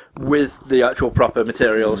leather with the actual proper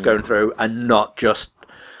materials going through, and not just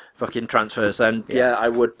fucking transfers, then I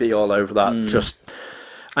would be all over that.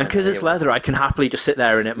 And because it's leather, I can happily just sit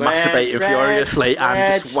there in it, masturbating furiously,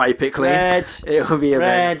 and just wipe it clean. It will be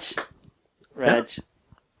immense. Reg.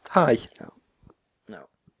 Hi. No.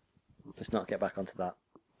 Let's not get back onto that.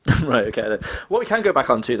 Right, okay then. What we can go back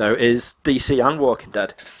onto, though, is DC and Walking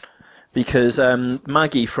Dead. Because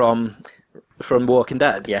Maggie from Walking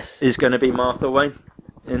Dead is going to be Martha Wayne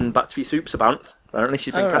in Batsby Soups about. Apparently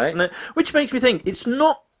she's been cast in it. Which makes me think, it's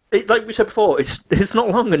not... like we said before, it's not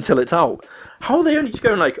long until it's out. How are they only just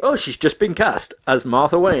going like, oh, she's just been cast as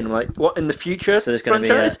Martha Wayne? Like, what, in the future? So there's going to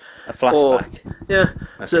be a flashback.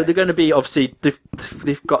 Okay. So they're going to be, obviously,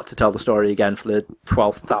 they've got to tell the story again for the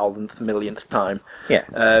 12,000th, millionth time. Yeah.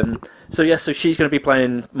 So she's going to be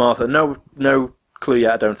playing Martha. No clue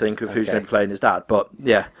yet, I don't think, of who's going to be playing his dad. But,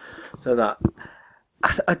 yeah. So that...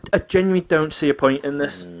 I genuinely don't see a point in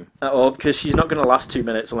this at all, because she's not going to last 2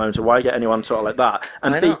 minutes alone, so why get anyone sort of like that?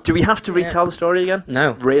 And B, do we have to retell the story again?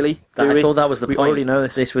 No. Really? I thought that was the point. We already know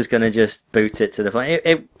this. This was going to just boot it to the point.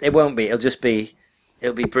 It won't be.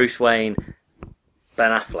 It'll be Bruce Wayne,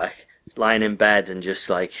 Ben Affleck, lying in bed and just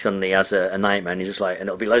like suddenly has a nightmare, and he's just like, and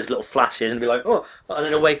it'll be loads of little flashes, and he'll be like, oh, and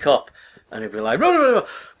then he'll wake up, and he'll be like, no,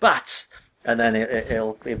 bats. And then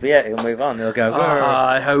he'll move on. He'll go.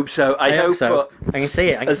 I hope so. I hope so. But I can see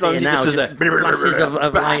it. I can see it now. Just flashes of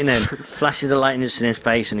lightning, flashes of lightning just in his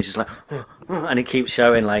face, and he's just like, and it keeps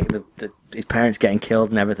showing like his parents getting killed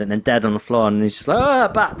and everything, and dead on the floor, and he's just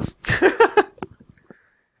like, bats.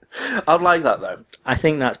 I'd like that though. I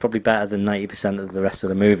think that's probably better than 90% of the rest of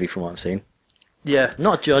the movie, from what I've seen. Yeah.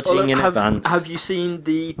 Not judging in advance. Have you seen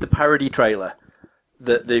the parody trailer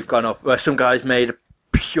that they've gone up, where some guys made a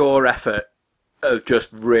pure effort of just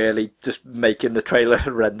really just making the trailer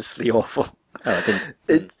horrendously awful? Oh,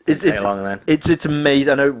 it didn't take long then. It's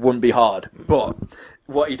amazing. I know it wouldn't be hard, but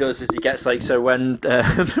what he does is he gets like, so when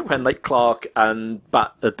like Clark and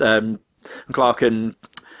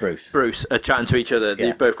Bruce are chatting to each other,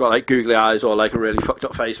 they've both got like googly eyes or like a really fucked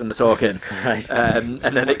up face when they're talking. Right. And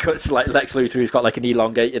then it cuts to like Lex Luthor, who's got like an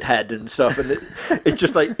elongated head and stuff, and it's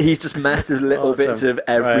just like he's just messed with little bits of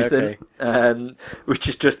everything, which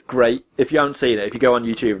is just great. If you haven't seen it, if you go on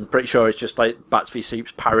YouTube, I'm pretty sure it's just like Bats v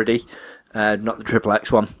Soups parody, not the Triple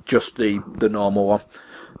X one, just the normal one.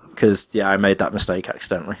 Because I made that mistake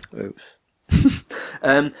accidentally. Oops.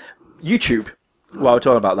 YouTube. While we're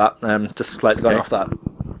talking about that, just slightly going off that.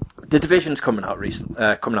 The Division's coming out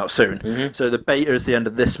soon. Mm-hmm. So the beta is the end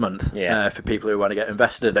of this month for people who want to get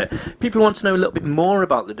invested in it. People want to know a little bit more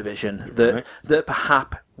about the Division that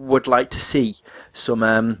perhaps would like to see some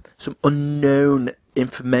unknown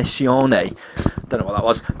information. Don't know what that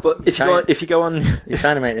was, but if you go on, you're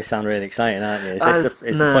trying to make this sound really exciting, aren't you?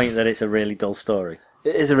 Is the point that it's a really dull story?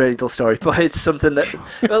 It is a really dull story, but it's something that...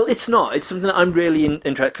 Well, it's not. It's something that I'm really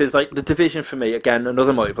interested... Because, like, The Division, for me, again,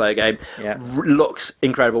 another multiplayer game, looks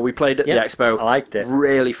incredible. We played at the Expo. I liked it.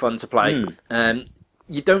 Really fun to play.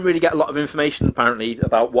 You don't really get a lot of information, apparently,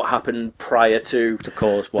 about what happened prior to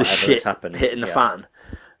cause whatever the shit happened. Hitting the fan.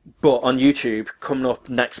 But on YouTube, coming up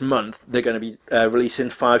next month, they're going to be releasing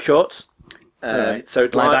 5 shorts. So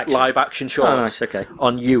live action shorts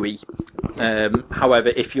on Yui. However,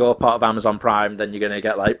 if you're part of Amazon Prime, then you're going to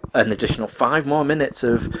get like an additional 5 more minutes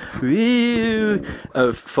of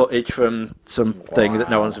footage from something that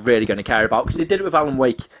no one's really going to care about, because they did it with Alan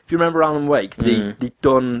Wake. If you remember Alan Wake, they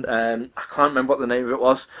done I can't remember what the name of it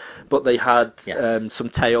was, but they had some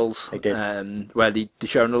tales where they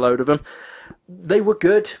shown a load of them. They were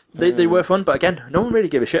good. They were fun, but again, no one really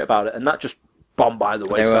gave a shit about it, and that just bombed by the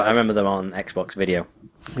wayside. I remember them on Xbox Video.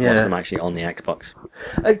 I watched them actually on the Xbox.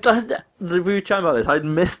 We were chatting about this. I'd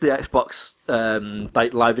missed the Xbox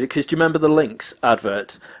like live video, because do you remember the Lynx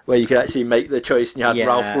advert where you could actually make the choice, and you had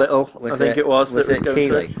Ralph Little, I think it was going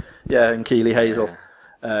Keeley? Through. Yeah, and Keeley Hazel.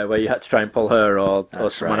 Where you had to try and pull her or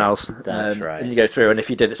someone else. That's right. And you go through, and if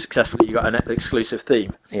you did it successfully, you got an exclusive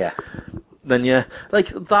theme. Yeah. then yeah, like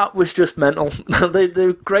that was just mental.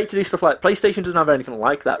 They're great to do stuff like PlayStation doesn't have anything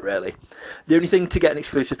like that really. The only thing to get an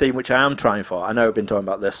exclusive theme, which I am trying for, I know I've been talking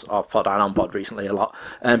about this off pod and on pod recently a lot,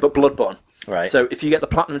 but Bloodborne. Right. So if you get the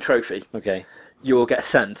Platinum Trophy, Okay. you will get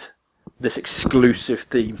sent this exclusive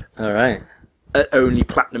theme. All right. Only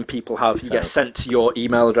Platinum people have. You get sent to your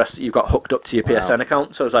email address that you've got hooked up to your PSN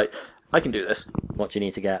account. So I was like, I can do this. What do you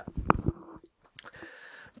need to get?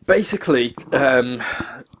 Basically,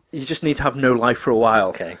 you just need to have no life for a while.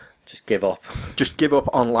 Okay. Just give up. Just give up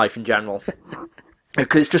on life in general.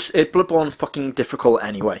 Because Bloodborne's fucking difficult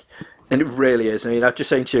anyway. And it really is. I mean, I'm just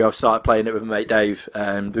saying to you, I've started playing it with my mate Dave,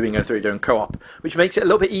 doing co-op, which makes it a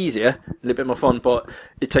little bit easier, a little bit more fun, but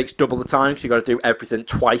it takes double the time because you've got to do everything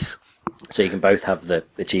twice. So you can both have the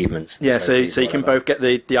achievements. Yeah, so you can both get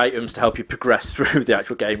the items to help you progress through the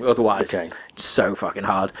actual game. Otherwise, it's so fucking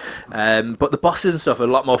hard. But the bosses and stuff are a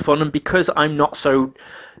lot more fun, and because I'm not so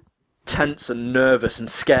tense and nervous and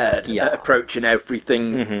scared at approaching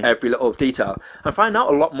everything, every little detail, I find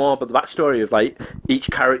out a lot more about the backstory of like each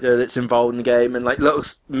character that's involved in the game, and like little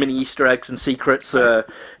mini Easter eggs and secrets.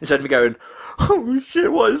 Instead of me going, oh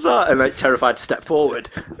shit, what is that? And like terrified to step forward,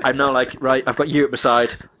 I'm now like, right, I've got you at my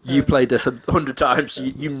side. You've played this 100 times.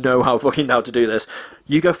 You know how to do this.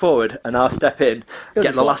 You go forward, and I'll step in,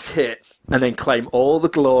 get the last hit, and then claim all the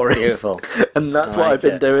glory. Beautiful. And that's what I've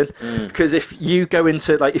been doing. Because if you go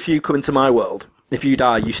into, like, if you come into my world, if you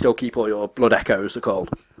die, you still keep all your blood echoes, they're called.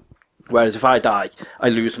 Whereas if I die, I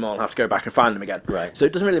lose them all and have to go back and find them again. Right. So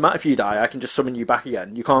it doesn't really matter if you die. I can just summon you back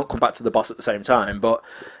again. You can't come back to the boss at the same time, but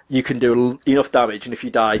you can do enough damage. And if you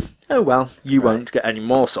die, oh well, you won't get any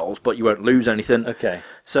more souls, but you won't lose anything. Okay.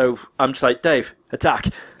 So I'm just like, Dave, attack.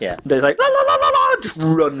 Yeah. Dave's like, la la la la la, just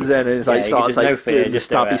runs in and it's like starts just like no fear, doing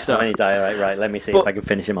just stabby stuff. And then you die. Right. Let me see if I can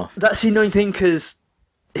finish him off. That's the annoying thing because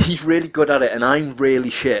he's really good at it and I'm really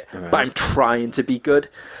shit, but I'm trying to be good.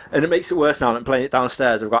 And it makes it worse now that I'm playing it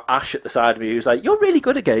downstairs. I've got Ash at the side of me who's like, you're really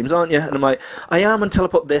good at games, aren't you? And I'm like, I am until I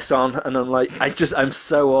put this on. And I'm like, I'm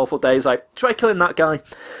so awful. Dave's like, try killing that guy.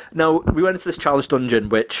 Now, we went into this challenge dungeon,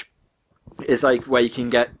 which is like where you can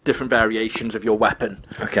get different variations of your weapon.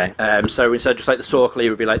 Okay. So instead of just like the saw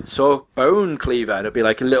cleaver, it'd be like the saw bone cleaver, and it'd be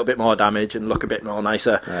like a little bit more damage and look a bit more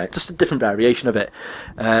nicer. Right. Just a different variation of it.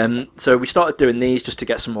 So we started doing these just to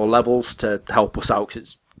get some more levels to help us out, because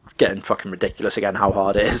it's getting fucking ridiculous again how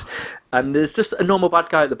hard it is. And there's just a normal bad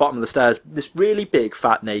guy at the bottom of the stairs, this really big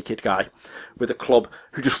fat naked guy with a club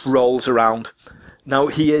who just rolls around. Now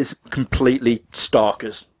he is completely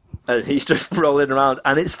stalkers. And he's just rolling around,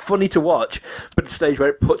 and it's funny to watch, but at the stage where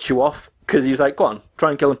it puts you off, because he's like, go on,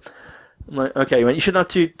 try and kill him. I'm like, okay, you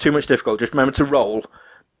shouldn't have too much difficult, just remember to roll,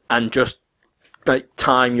 and just like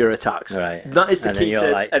time your attacks. Right. That is the and key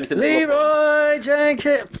to like, anything. Leroy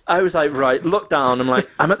Jenkins! I was like, right, look down, I'm like,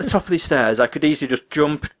 I'm at the top of these stairs, I could easily just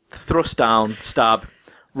jump, thrust down, stab,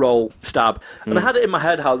 roll, stab. And I had it in my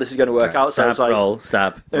head how this is going to work out, so I was like, roll,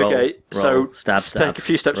 stab, roll, okay, roll, so stab, take a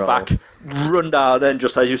few steps roll. back, run down, then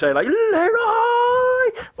just as you say, like,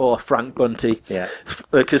 Leroy! Or Frank Bunty. Yeah.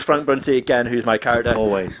 Because Frank Bunty, again, who's my character.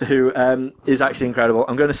 Always. Who is actually incredible.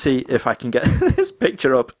 I'm going to see if I can get this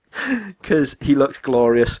picture up, because he looks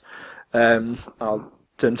glorious. I'll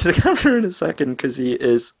turn to the camera in a second, because he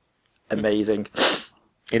is amazing.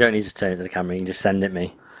 You don't need to turn it to the camera, you can just send it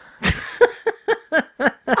me.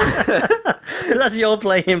 That's your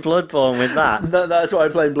playing Bloodborne with that. No, that's what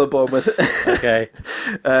I'm playing Bloodborne with. Okay.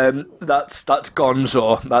 That's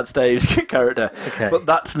Gonzo. That's Dave's character. Okay. But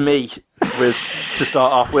that's me to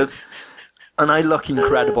start off with. And I look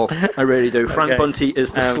incredible. I really do. Frank Okay. Bunty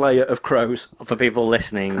is the slayer of crows. For people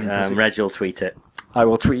listening, Reg will tweet it. I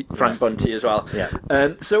will tweet Frank Bunty as well. Yeah.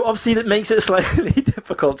 So obviously that makes it slightly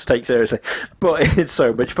difficult to take seriously, but it's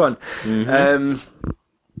so much fun.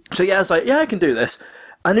 So yeah, I was like, yeah, I can do this.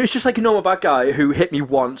 And it was just like a normal bad guy who hit me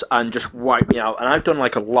once and just wiped me out. And I've done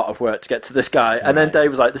like a lot of work to get to this guy. And then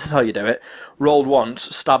Dave was like, this is how you do it. Rolled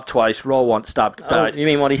once, stabbed twice, roll once, stabbed, died. Oh, you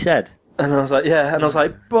mean what he said? And I was like, yeah. And I was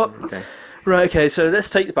like, but, right, okay, so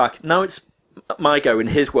let's take it back. Now it's my go in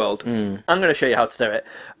his world. I'm going to show you how to do it.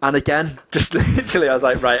 And again, just literally, I was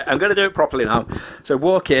like, right, I'm going to do it properly now. So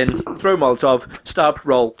walk in, throw Molotov, stab,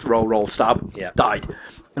 roll, stab, died.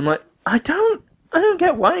 I'm like, I don't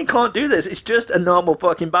get why you can't do this. It's just a normal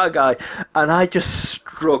fucking bad guy. And I just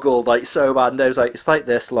struggled like so bad. And I was like, it's like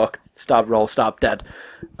this, look, stab, roll, stab, dead.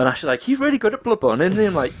 And Ash was like, he's really good at Bloodborne, isn't he?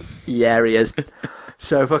 I'm like, yeah, he is.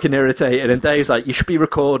 So fucking irritated. And Dave's like, you should be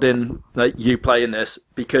recording like you playing this,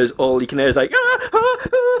 because all you can hear is like,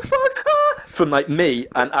 fuck, from like me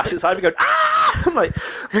and Ash inside me going, I'm like,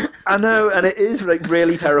 I know, and it is like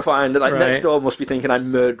really terrifying. Like next door must be thinking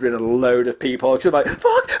I'm murdering a load of people. Because I'm like,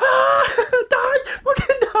 fuck, die,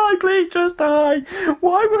 fucking die, please, just die.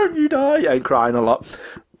 Why won't you die? And crying a lot.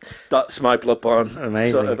 That's my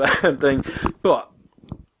Bloodborne sort of thing. But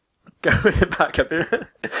going back up here,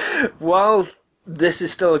 while this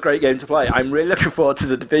is still a great game to play, I'm really looking forward to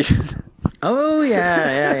The Division. Oh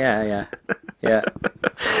yeah.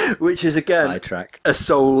 Which is again a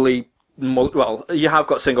solely well, you have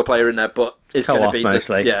got single player in there, but it's going to be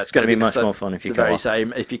mostly. It's going to be much more fun if you the very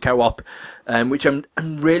same if you co-op, which I'm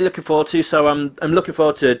really looking forward to. So I'm looking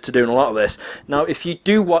forward to doing a lot of this. Now, if you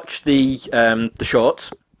do watch the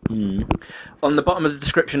shorts. On the bottom of the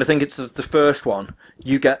description, I think it's the first one.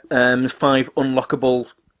 You get 5 unlockable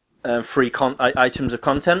free items of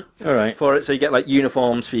content for it. So you get like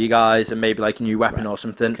uniforms for you guys and maybe like a new weapon or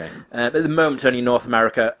something. Okay. But at the moment, it's only North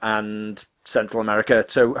America and Central America.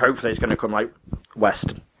 So hopefully, it's going to come like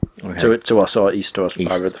west to us or east to us,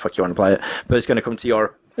 however the fuck you want to play it. But it's going to come to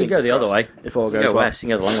Europe. You can go the other way. If all goes well. west, you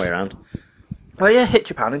can go the long way around. Well, yeah, hit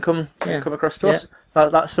Japan and come across to us.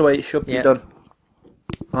 That's the way it should be done.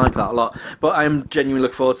 I like that a lot, but I'm genuinely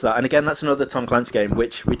looking forward to that. And again, that's another Tom Clancy game,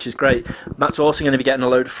 which is great. That's also going to be getting a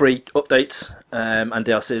load of free updates and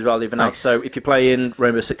DLC as well, they've announced. So if you're playing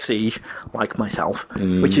Rainbow Six Siege, like myself,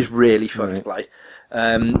 which is really fun to play,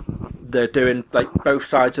 they're doing like both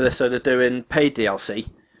sides of this. So they're doing paid DLC,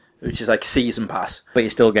 which is like a season pass, but you're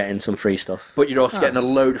still getting some free stuff. But you're also getting a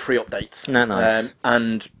load of free updates. Nice.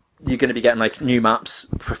 And you're going to be getting like new maps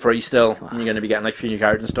for free still, and you're going to be getting like a few new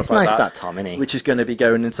characters and stuff like that. It's nice that, Tom, innit? Which is going to be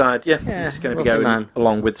going inside. Yeah, it's going to be going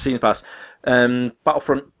along with the Season Pass.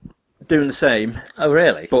 Battlefront doing the same. Oh,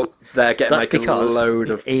 really? But they're getting That's like a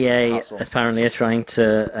load of EA hassle. apparently are trying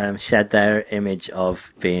to shed their image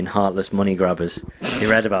of being heartless money grabbers.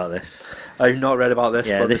 You read about this? I've not read about this.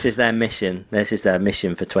 Yeah, but this is their mission. This is their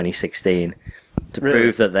mission for 2016. To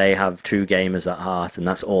prove that they have true gamers at heart, and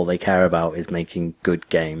that's all they care about is making good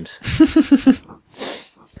games.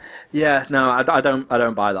 Yeah, no, I don't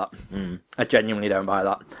buy that. I genuinely don't buy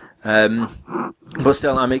that. But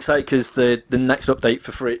still, I'm excited because the next update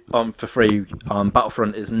for free on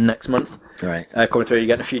Battlefront is next month. Right, coming through, you're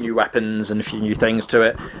getting a few new weapons and a few new things to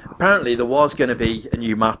it. Apparently, there was going to be a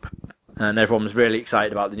new map, and everyone was really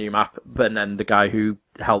excited about the new map. But then the guy who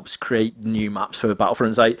helps create new maps for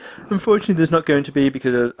Battlefront is like, unfortunately, there's not going to be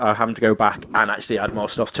because I'm having to go back and actually add more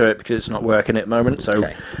stuff to it because it's not working at the moment. So,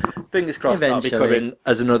 fingers crossed that'll be coming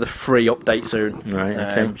as another free update soon.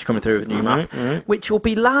 Right, coming through with a new map, which will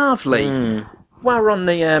be lovely. While we're on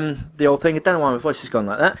the old thing, I don't know why my voice has gone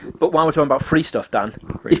like that, but while we're talking about free stuff, Dan,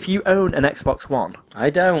 if you own an Xbox One... I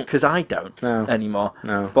don't. Because I don't anymore.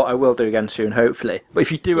 No. But I will do again soon, hopefully. But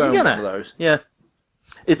if you do own one of those... Yeah.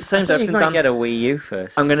 It's the same as everything, Dan. You might get a Wii U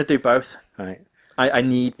first. I'm going to do both. Right. I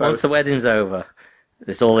need both. Once the wedding's over,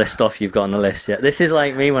 there's all this stuff you've got on the list yet. This is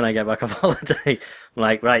like me when I get back off holiday. I'm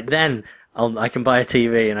like, right, then I can buy a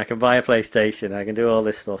TV and I can buy a PlayStation. I can do all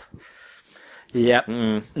this stuff. Yep.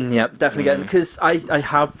 Yep, definitely getting... Because I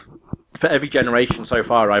have... For every generation so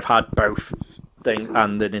far, I've had both things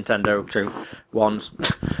and the Nintendo ones.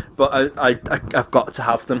 But I've got to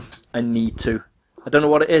have them. I need to. I don't know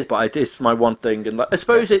what it is, but it's my one thing. And I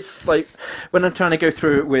suppose it's like when I'm trying to go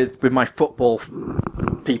through it with my football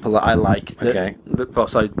people that I like.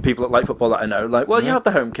 People that like football that I know. Like, well, you have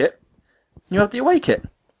the home kit, you have the away kit.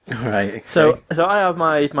 Right. Okay. So I have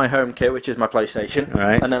my home kit, which is my PlayStation,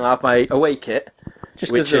 and then I have my away kit.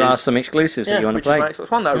 Just because there are some exclusives that you want to play. Which is my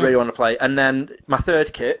Xbox One that I really want to play, and then my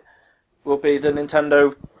third kit will be the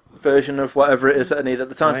Nintendo version of whatever it is that I need at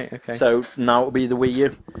the time. Right, okay. So now it'll be the Wii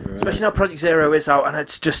U. Right. Especially now Project Zero is out, and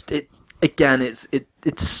it's just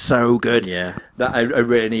it's so good. Yeah. That I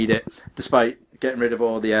really need it, despite getting rid of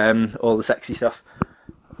all the sexy stuff.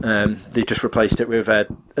 They just replaced it with a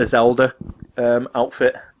Zelda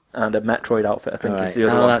outfit and a Metroid outfit. I think is the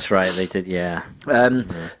other one. Oh, that's right. They did. Yeah.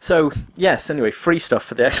 So yes. Anyway, free stuff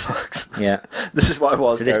for the Xbox. Yeah. This is what I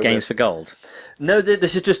was. So this game's for gold. No,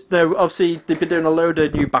 this is just obviously they've been doing a load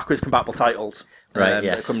of new backwards compatible titles that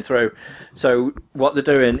are coming through. So what they're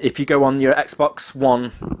doing, if you go on your Xbox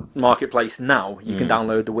One marketplace now, you can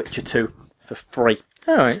download The Witcher 2 for free.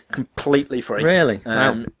 All right, completely free. Really?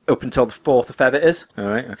 Up until the 4th of Feb it is. All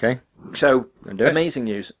right, okay. So amazing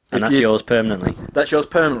news. And that's yours permanently. That's yours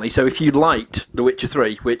permanently. So if you liked The Witcher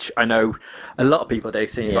 3, which I know a lot of people they've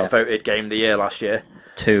seen got voted Game of the Year last year.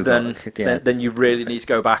 Then you really need to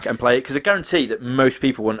go back and play it because I guarantee that most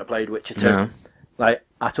people wouldn't have played Witcher 2 like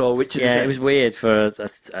at all. Which is it was weird for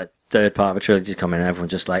a third part of a trilogy to come in and everyone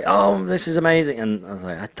just like, oh, this is amazing, and I was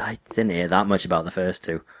like, I didn't hear that much about the first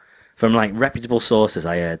two. from like reputable sources,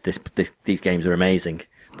 I heard these games are amazing.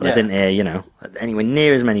 But Yeah. I didn't hear, anywhere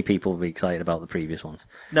near as many people be excited about the previous ones.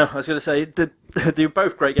 No, I was going to say they were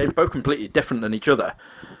both great games, both completely different than each other,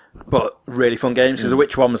 but really fun games. Because The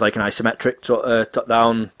Witcher 1 was like an isometric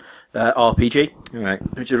top-down RPG, Right,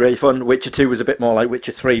 which is really fun. Witcher 2 was a bit more like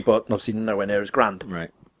Witcher 3, but obviously nowhere near as grand. right.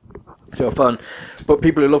 So fun. But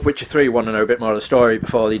people who love Witcher 3 want to know a bit more of the story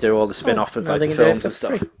before they do all the spin-off and now like they the can do it films for and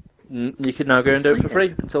stuff. free. You can now go and do it for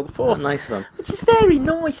free until the 4th. Nice one. Which is very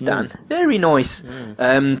nice, Dan. Very nice.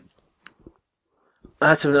 I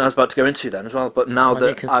had something I was about to go into then as well, but now Why don't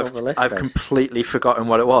you that consult the list, I've Reg? completely forgotten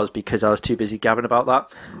what it was because I was too busy gabbing about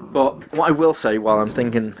that. But what I will say while I'm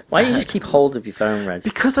thinking... Why don't you just keep hold of your phone, Reg?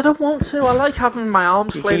 Because I don't want to. I like having my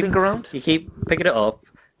arms flailing around. You keep picking it up,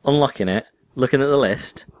 unlocking it, looking at the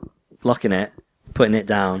list, locking it, putting it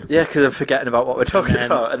down, Yeah, because I'm forgetting about what we're talking then-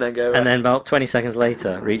 about and then go... and then about 20 seconds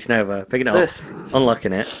later, reaching over, picking it up, This.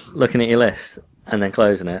 unlocking it, looking at your list, and then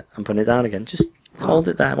closing it and putting it down again. Just hold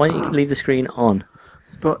it there. Why don't you leave the screen on?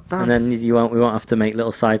 But Dan, And then we won't have to make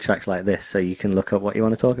little sidetracks like this, so you can look up what you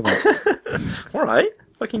want to talk about. all right,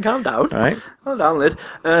 fucking calm down. All right? Calm down, Lid.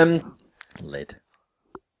 Lid.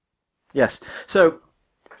 Yes, so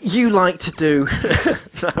you like to do...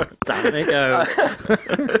 No. Down it goes.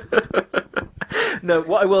 No,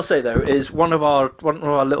 what I will say though is one of our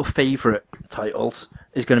little favourite titles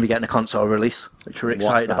is going to be getting a console release, which we're What's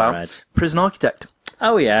excited that, about. Reg? Prison Architect.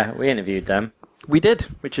 Oh yeah, we interviewed them. We did,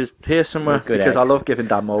 which is here somewhere Good because I eggs. love giving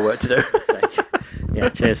Dan more work to do. Yeah,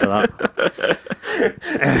 cheers for that.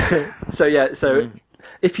 So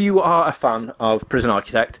if you are a fan of Prison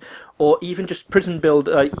Architect or even just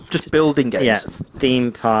just building games, Yeah,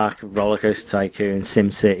 theme park, roller coaster tycoon,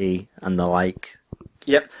 Sim City, and the like.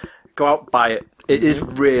 yep, go out buy it. It is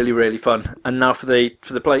really really fun. And now for the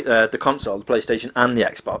console, the PlayStation and the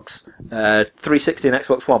Xbox, 360 and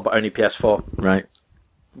Xbox One, but only PS4. Right.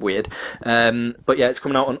 Weird, but yeah, it's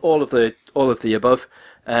coming out on all of the above,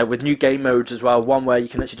 with new game modes as well. One where you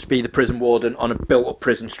can actually just be the prison warden on a built-up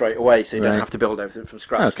prison straight away, so you don't Right. have to build everything from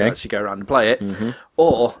scratch Okay. to actually go around and play it.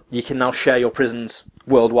 Or you can now share your prisons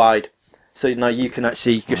worldwide, so now you can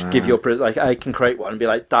actually just give your prison. Like I can create one and be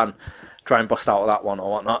like, Dan, try and bust out of that one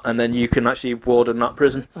or whatnot, and then you can actually warden that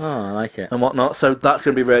prison Oh, I like it. and whatnot. So that's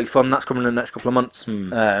going to be really fun. That's coming in the next couple of months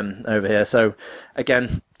over here. So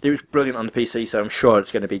again, it was brilliant on the PC, so I'm sure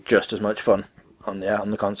it's going to be just as much fun on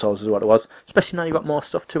the consoles as what it was. Especially now you've got more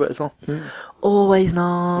stuff to it as well. Always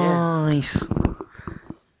nice.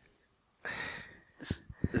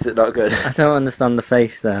 Is it not good? I don't understand the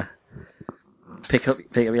face there. Pick up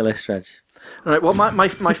your list, Reg. All right. Well, my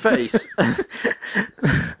face.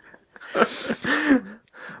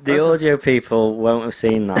 The audio people won't have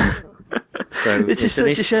seen that. So It's just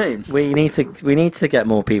such a shame. We need to get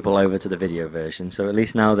more people over to the video version, so at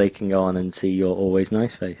least now they can go on and see your always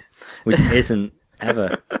nice face, which isn't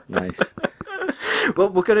ever nice. Well,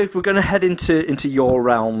 we're gonna head into your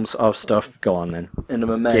realms of stuff Go on then. in a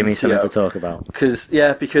moment. Give me something to talk about. Because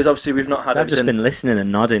obviously we've not had. I've just anything- been listening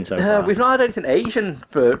and nodding so far. We've not had anything Asian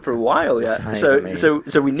for a while yet, Same so with me.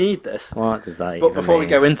 so we need this. What does that But even before we mean?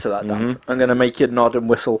 go into that, Dan, I'm going to make you nod and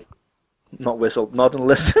whistle, not whistle, nod and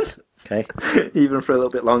listen, Okay. even for a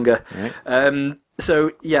little bit longer. Right.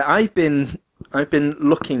 So yeah, I've been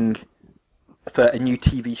looking for a new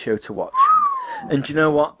TV show to watch, and do you know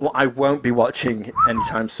what? What I won't be watching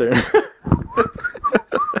anytime soon.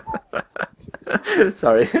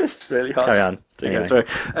 Sorry, it's really hard. Carry on. to go Anyway. through.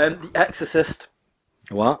 The Exorcist.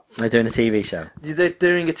 What? They're doing a TV show. They're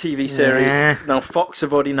doing a TV series. Yeah. Now, Fox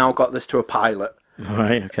have already now got this to a pilot,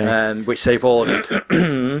 Right, okay. which they've ordered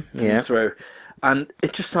Yeah. through. And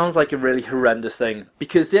it just sounds like a really horrendous thing.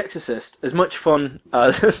 Because The Exorcist, as much fun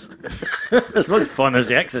as... As much fun as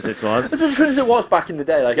The Exorcist was. as much fun as it was back in the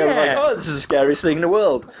day. Like, I was like, Yeah. oh, this is the scariest thing in the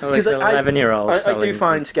world. Oh, it's 11-year-old I do telling-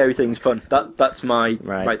 find scary things fun. That's my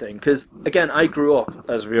Right. thing. Because, again, I grew up,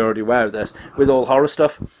 as we're already aware of this, with all horror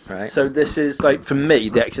stuff. Right. So this is, like, for me,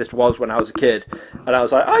 The Exorcist was when I was a kid. And I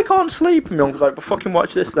was like, I can't sleep. And my mum was like, well, fucking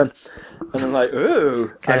watch this then. And I'm like, ooh.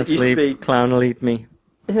 And Can't it used sleep, to be... clown lead me.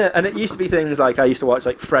 Yeah, and it used to be things like I used to watch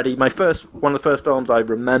like Freddy. One of the first films I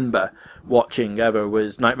remember watching ever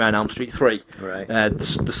was Nightmare on Elm Street 3. Right.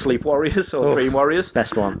 The Sleep Warriors or Oof. Dream Warriors.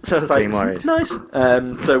 Best one. So I was like, Dream Warriors. nice.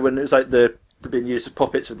 So when it was like they're being used as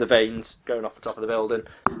puppets with the veins going off the top of the building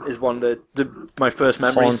is one of my first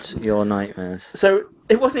memories. Haunt your nightmares. So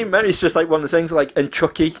it wasn't even memories, just like one of the things like and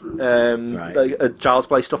Chucky, Right. like a Child's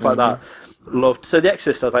Play stuff like that. Loved. So The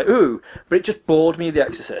Exorcist, I was like, ooh, but it just bored me. The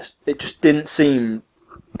Exorcist. It just didn't seem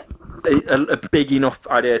a big enough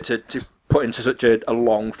idea to put put into such a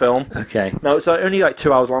long film. Okay. Now it's only like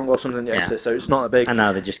 2 hours long or something, The Exorcist, so it's not a big. And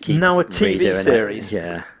now they just keep Now a TV redoing series. It.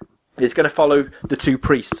 Yeah. It's going to follow the two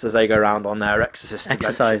priests as they go around on their exorcist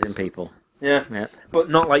Exercising adventures. people. Yeah. Yeah. But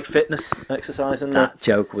not like fitness exercising. That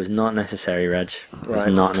joke was not necessary, Reg. It was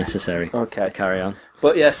Right. not necessary. Okay. Carry on.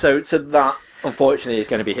 But yeah, so that unfortunately is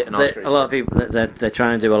going to be hitting our screens. A lot of people, they're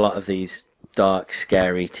trying to do a lot of these dark,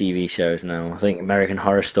 scary TV shows now. I think American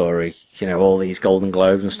Horror Story, all these Golden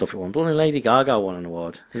Globes and stuff. It won. Bloody Lady Gaga won an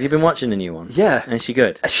award. Have you been watching the new one? Yeah. And is she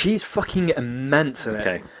good? She's fucking immense in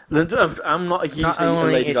Okay. it. I'm not a hugely Not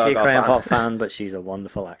only Lady is she a Gaga Graham fan. Pop fan, but she's a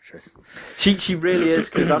wonderful actress. She really is,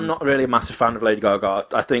 because I'm not really a massive fan of Lady Gaga.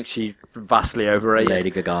 I think she's vastly overrated. Lady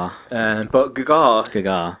Gaga. But Gaga,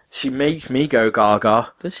 Gaga. she makes me go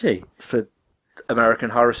Gaga Does she? for American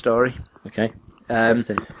Horror Story. Okay. But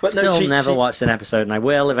no, Still never watched an episode, and I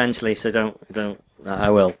will eventually. So don't. I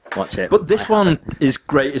will watch it. But this one is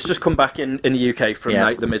great. It's just come back in the UK from Yeah.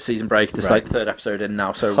 like the mid-season break. This is Right. like the third episode in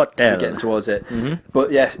now, so Hot we're damn. getting towards it. Mm-hmm.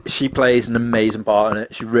 But yeah, she plays an amazing part in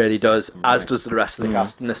it. She really does, as does the rest of the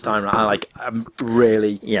cast. And this time, I'm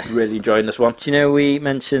really, Yes. really enjoying this one. Do you know we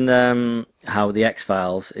mentioned how the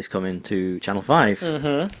X-Files is coming to Channel 5?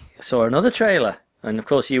 Mm-hmm. Saw another trailer, and of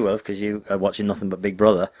course you will, because you are watching nothing but Big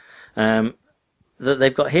Brother. That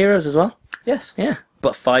they've got Heroes as well. Yes. Yeah,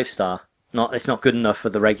 but 5-star. It's not good enough for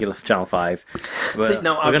the regular Channel 5. We're going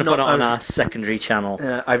to put it on our secondary channel.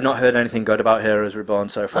 I've not heard anything good about Heroes Reborn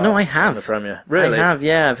so far. No, I have. On the premiere. Really? I have.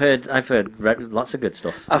 Yeah, I've heard lots of good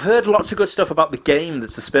stuff. I've heard lots of good stuff about the game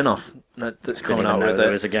that's a spin-off that's coming out with it.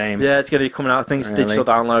 There is a game. Yeah, it's going to be coming out. I think it's Really? digital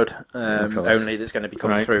download course. only. That's going to be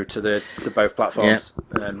coming Right. through to both platforms,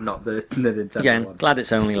 not the Nintendo Again, one. glad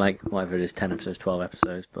it's only like whatever it is, 10 episodes, 12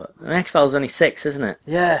 episodes. But X-Files only 6, isn't it?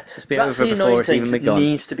 Yeah, It's been that's over the before annoying it's thing, even 'cause begun. It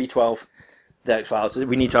needs to be 12. The X-Files.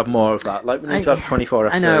 We need to have more of that. Like we need to have 24 I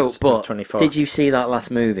episodes. know, of but 24. did you see that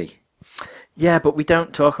last movie? Yeah, but we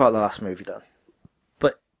don't talk about the last movie, Dan.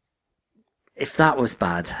 But if that was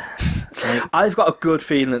bad, I've got a good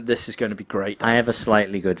feeling that this is going to be great. I have a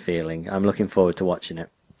slightly good feeling. I'm looking forward to watching it.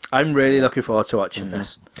 I'm really looking forward to watching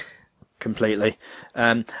this completely.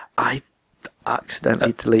 I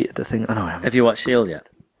accidentally deleted the thing. Oh no, I haven't. Have you watched S.H.I.E.L.D. yet?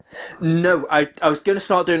 No, I was going to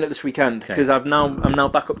start doing it this weekend because I'm now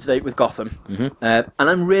back up to date with Gotham, and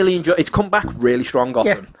I'm really enjoying. It's come back really strong,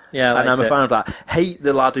 Gotham. Yeah, I and I'm a liked it. fan of that. Hate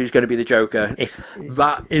the lad who's going to be the Joker. If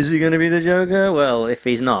That is he going to be the Joker? Well, if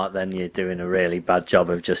he's not, then you're doing a really bad job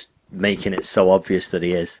of just making it so obvious that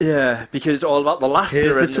he is. yeah, because it's all about the laughter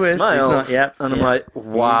Here's the and twist. He's smiles. not- yep, and I'm yep. like,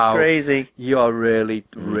 wow, He's crazy. you are really,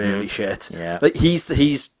 really shit. Yeah. Like he's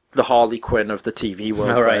the Harley Quinn of the TV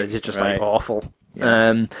world. Oh, right, where He's just right. like awful.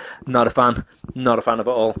 Yeah. Not a fan of it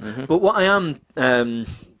all. But what I am, A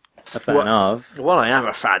fan of. what I am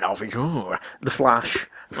a fan of is the Flash.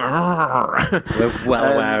 We're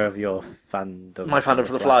well aware of your fandom. My fandom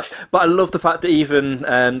for the Flash, but I love the fact that even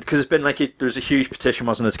because it's been like there was a huge petition,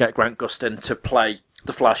 wasn't it, to get Grant Gustin to play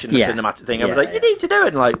the Flash in the Yeah. cinematic thing. I was Yeah, like, you need to do it.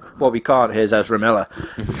 And like, well, we can't. Here's Ezra Miller.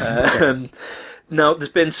 Now,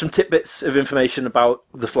 there's been some tidbits of information about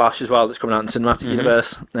the Flash as well that's coming out in the cinematic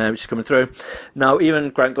universe, which is coming through. Now, even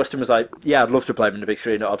Grant Gustin was like, yeah, I'd love to play him in the big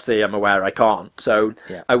screen. Obviously, I'm aware I can't. So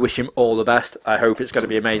Yeah. I wish him all the best. I hope it's going to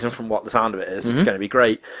be amazing from what the sound of it is. It's going to be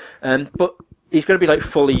great. But he's going to be like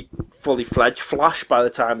fully fledged Flash by the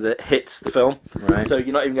time that it hits the film. Right. So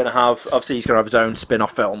you're not even going to have, obviously he's going to have his own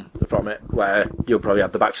spin-off film from it where you'll probably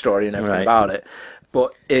have the backstory and everything Right. about it.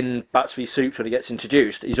 But in Bats v Soups, when he gets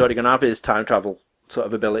introduced, he's already going to have his time travel sort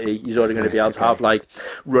of ability. He's already going to be able to have like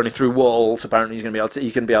running through walls. Apparently, he's going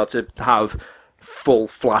to be able to have full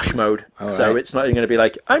Flash mode. So right. it's not even going to be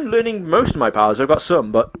like I'm learning most of my powers. I've got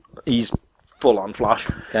some, but he's full on Flash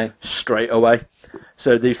Okay. straight away.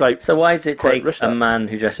 So these like So why does it Quite take rushed a that. man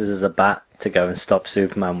who dresses as a bat to go and stop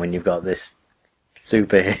Superman when you've got this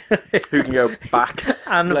superhero who can go back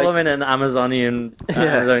and like- woman an Amazonian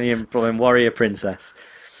blooming warrior princess?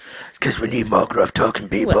 because we need more gruff talking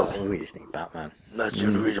people. Well, we just need Batman. That's the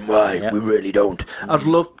only reason why Yeah. we really don't. I'd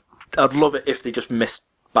love it if they just missed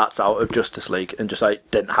Bats out of Justice League and just like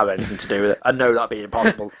didn't have anything to do with it. I know that'd be an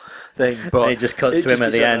impossible thing, but And it just cuts it'd to him just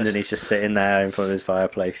at be the so end, nice. and he's just sitting there in front of his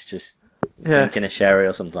fireplace, just Yeah. drinking a sherry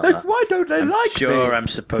or something like Like, that. why don't they like Sure, me? I'm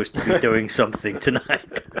supposed to be doing something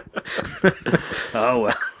tonight. Oh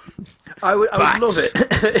well. I would Bats. love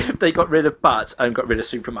it if they got rid of Bats and got rid of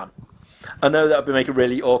Superman. I know that would make a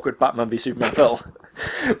really awkward Batman v Superman film,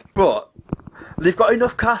 but they've got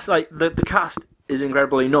enough cast. Like the cast is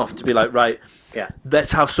incredible enough to be like, right, Yeah.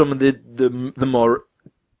 let's have some of the more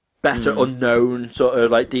better unknown sort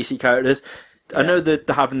of like DC characters. I know that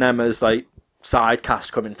they're having them as like side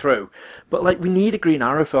cast coming through. But like, we need a Green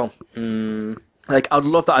Arrow film. Like, I'd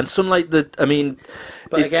love that. And some like but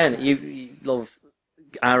again, you love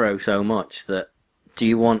Arrow so much that do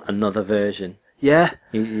you want another version? Yeah,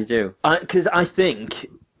 You do. Because I think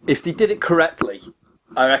if they did it correctly,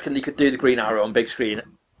 I reckon they could do the Green Arrow on big screen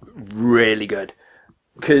really good.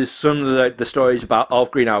 Because some of the stories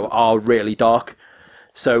of Green Arrow are really dark.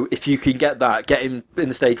 So if you can get him in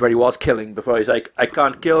the stage where he was killing before he's like, I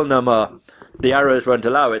can't kill no more. The arrows won't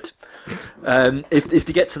allow it. If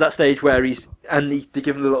they get to that stage where they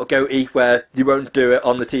give him the little goatee where they won't do it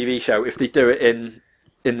on the TV show, if they do it in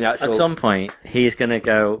the actual... At some point, he's going to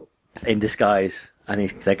go in disguise and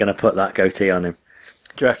they're going to put that goatee on him.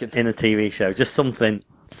 Do you reckon? In a TV show. Just something.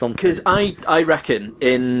 Because I reckon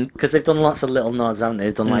Because they've done lots of little nods, haven't they?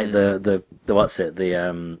 They've done like the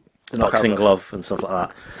boxing glove and stuff like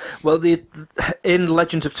that. Well, in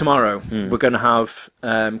Legends of Tomorrow, we're going to have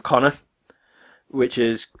Connor, which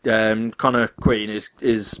is Connor Queen is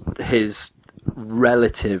his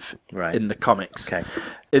relative in the comics. Okay.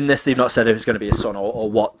 In this, they've not said if it's going to be his son or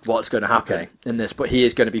what's going to happen in this, but he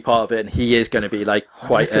is going to be part of it, and he is going to be like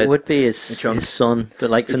quite. If it would be his son, but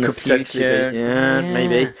like from the future, yeah,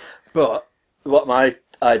 maybe. But what my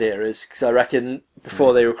idea is, because I reckon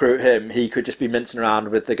before they recruit him, he could just be mincing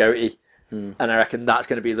around with the goatee. And I reckon that's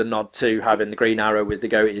going to be the nod to having the Green Arrow with the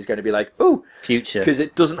goatee. Is going to be like, oh, future, because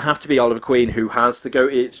it doesn't have to be Oliver Queen who has the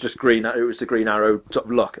goatee. It's just Green. It was the Green Arrow sort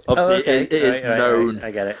of look. Obviously, it is known.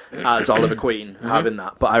 I get it. As Oliver Queen having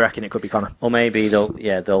that, but I reckon it could be Connor. Or maybe they'll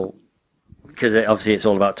because obviously it's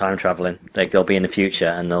all about time traveling. Like they'll be in the future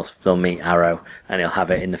and they'll meet Arrow and he'll have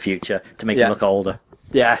it in the future to make him look older.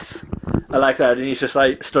 Yes, I like that. And he's just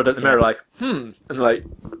like stood at the mirror, like and like.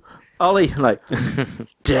 Ollie, like,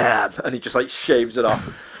 damn, and he just like shaves it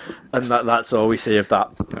off, and that's all we see of that.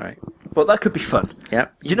 All right, but that could be fun.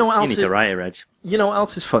 Yep. You know what else? You need to write it, Reg. You know what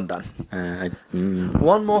else is fun, Dan?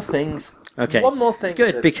 One more thing. Okay. One more thing.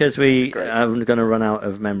 Good, because we are going to run out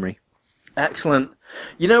of memory. Excellent.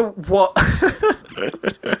 You know what?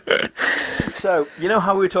 So you know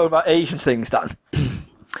how we were talking about Asian things, Dan?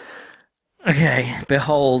 Okay.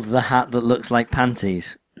 Behold the hat that looks like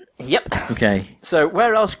panties. Yep. Okay. So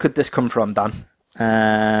where else could this come from, Dan?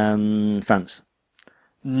 France.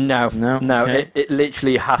 No. Okay. It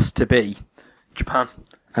literally has to be Japan.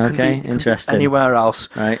 Okay, interesting. Anywhere else.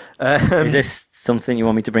 Right. Is this something you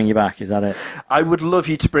want me to bring you back? Is that it? I would love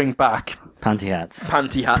you to bring back panty hats.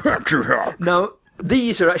 Now,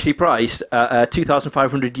 these are actually priced at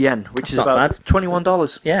 2,500 yen, which is about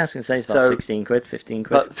 $21. Yeah, I was going to say it's about 16 quid, 15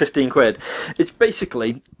 quid. About 15 quid. It's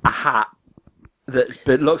basically a hat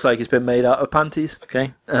that looks like it's been made out of panties.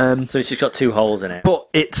 Okay. So it's just got two holes in it. But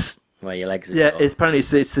it's... Where your legs are. Yeah, apparently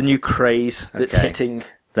it's the new craze that's hitting...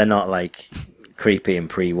 They're not like creepy and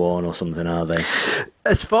pre-worn or something, are they?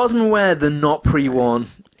 As far as I'm aware, they're not pre-worn.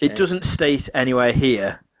 Okay. It doesn't state anywhere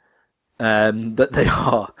here that they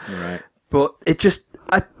are. Right. But it just...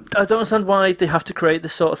 I don't understand why they have to create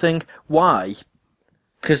this sort of thing. Why?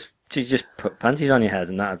 Because you just put panties on your head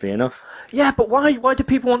and that would be enough. Yeah, but why? Why do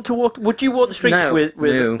people want to walk? Would you walk the streets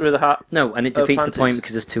with a hat? No, and it defeats the point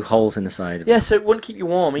because there's two holes in the side. Yeah, so it wouldn't keep you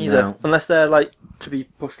warm either, unless they're like to be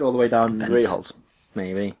pushed all the way down the ear holes.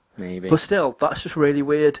 Maybe. But still, that's just really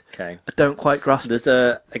weird. Okay, I don't quite grasp. There's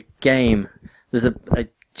a game. There's a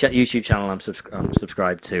YouTube channel I'm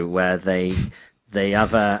subscribed to where they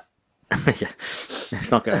have a. Yeah,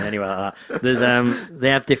 it's not going anywhere like that. There's they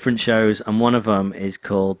have different shows, and one of them is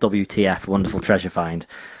called WTF, Wonderful Treasure Find,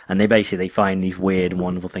 and they find these weird and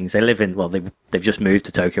wonderful things. They live in they've just moved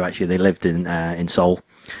to Tokyo. Actually, they lived in Seoul,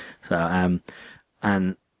 so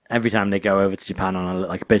and every time they go over to Japan on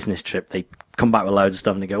a business trip, they come back with loads of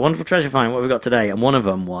stuff and they go, wonderful treasure find, what have we got today? And one of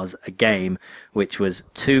them was a game which was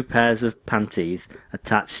two pairs of panties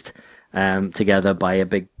attached together by a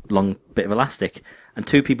big long bit of elastic, and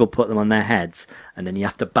two people put them on their heads, and then you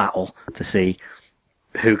have to battle to see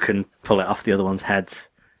who can pull it off the other one's heads.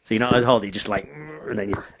 So you're not as hold, you just like, and then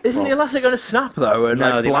you... Isn't the elastic going to snap though? And no,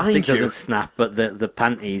 like the elastic you? doesn't snap, but the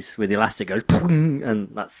panties with the elastic goes, and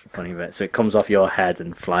that's the funny bit. So it comes off your head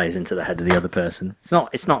and flies into the head of the other person.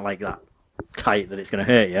 It's not like that tight that it's going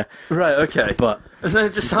to hurt you. Right, okay. But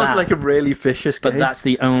it just sounds like a really vicious game. But that's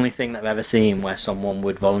the only thing that I've ever seen where someone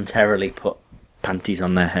would voluntarily put panties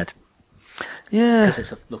on their head. Yeah.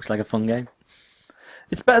 Because it looks like a fun game.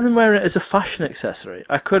 It's better than wearing it as a fashion accessory.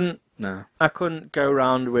 I couldn't go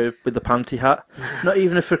around with the panty hat, not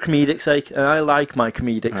even for comedic sake. And I like my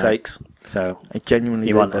comedic sakes. So I genuinely.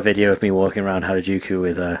 You want a video of me walking around Harajuku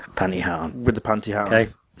with a panty hat on? With the panty hat. Okay.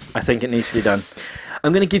 On. I think it needs to be done.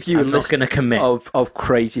 I'm going to give you a list commit of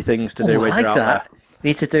crazy things to do with like your that.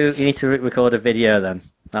 You need to record a video then.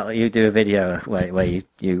 You do a video where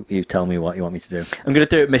you tell me what you want me to do. I'm going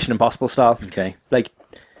to do it Mission Impossible style. Okay. Like,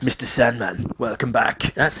 Mr. Sandman, welcome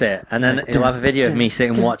back. That's it. And then you'll have a video of me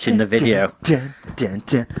sitting watching the video. Like,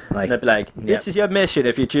 and I'll be like, this is your mission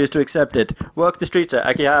if you choose to accept it. Walk the streets of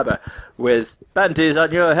Akihabara with panties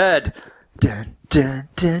on your head. Dun, dun,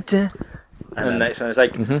 dun, dun. And the next one is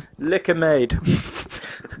like, liquor maid.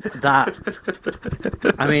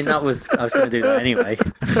 That. I mean, I was going to do that anyway.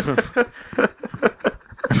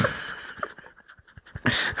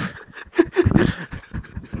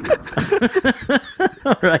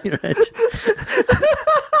 All right, Reg.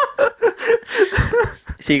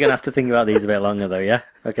 So you're going to have to think about these a bit longer, though, yeah?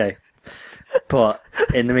 Okay. But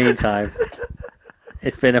in the meantime,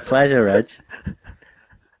 it's been a pleasure, Reg.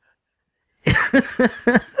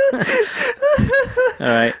 All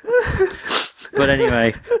right. But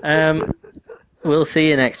anyway, we'll see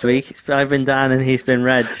you next week. I've been Dan and he's been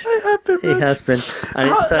Reg. He has been. And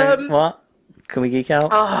it's time. What? Can we geek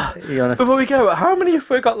out? Before we go, how many have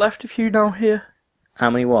we got left of you now here? How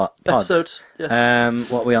many what? Pods? Episodes? Yes.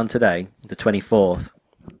 What are we on today? The 24th.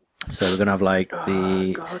 So we're going to have like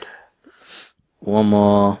one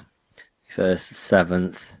more, first,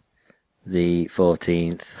 7th, the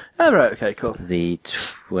 14th. Oh, right, okay, cool. The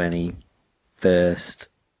 21st.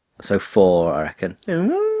 So 4, I reckon.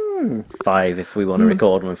 5 if we want to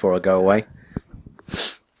record them before I go away.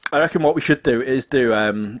 I reckon what we should do is do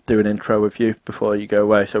an intro with you before you go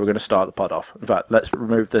away. So we're going to start the pod off. In fact, let's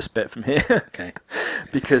remove this bit from here. Okay.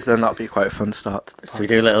 Because then that'll be quite a fun start to the pod. So we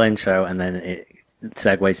do a little intro and then it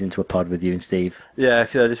segues into a pod with you and Steve. Yeah,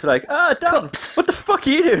 because I'll just be like, Dan, Cups. what the fuck are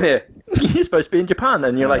you doing here? You're supposed to be in Japan.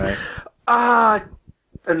 And you're like, right.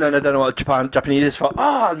 And then I don't know what Japanese is for.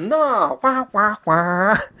 No, wah, wah,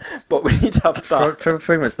 wah. But we need to have that.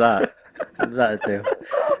 Pretty much that. That'll do.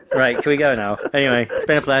 Right, can we go now? Anyway, it's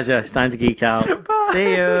been a pleasure. It's time to geek out. Bye.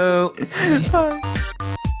 See you. Bye.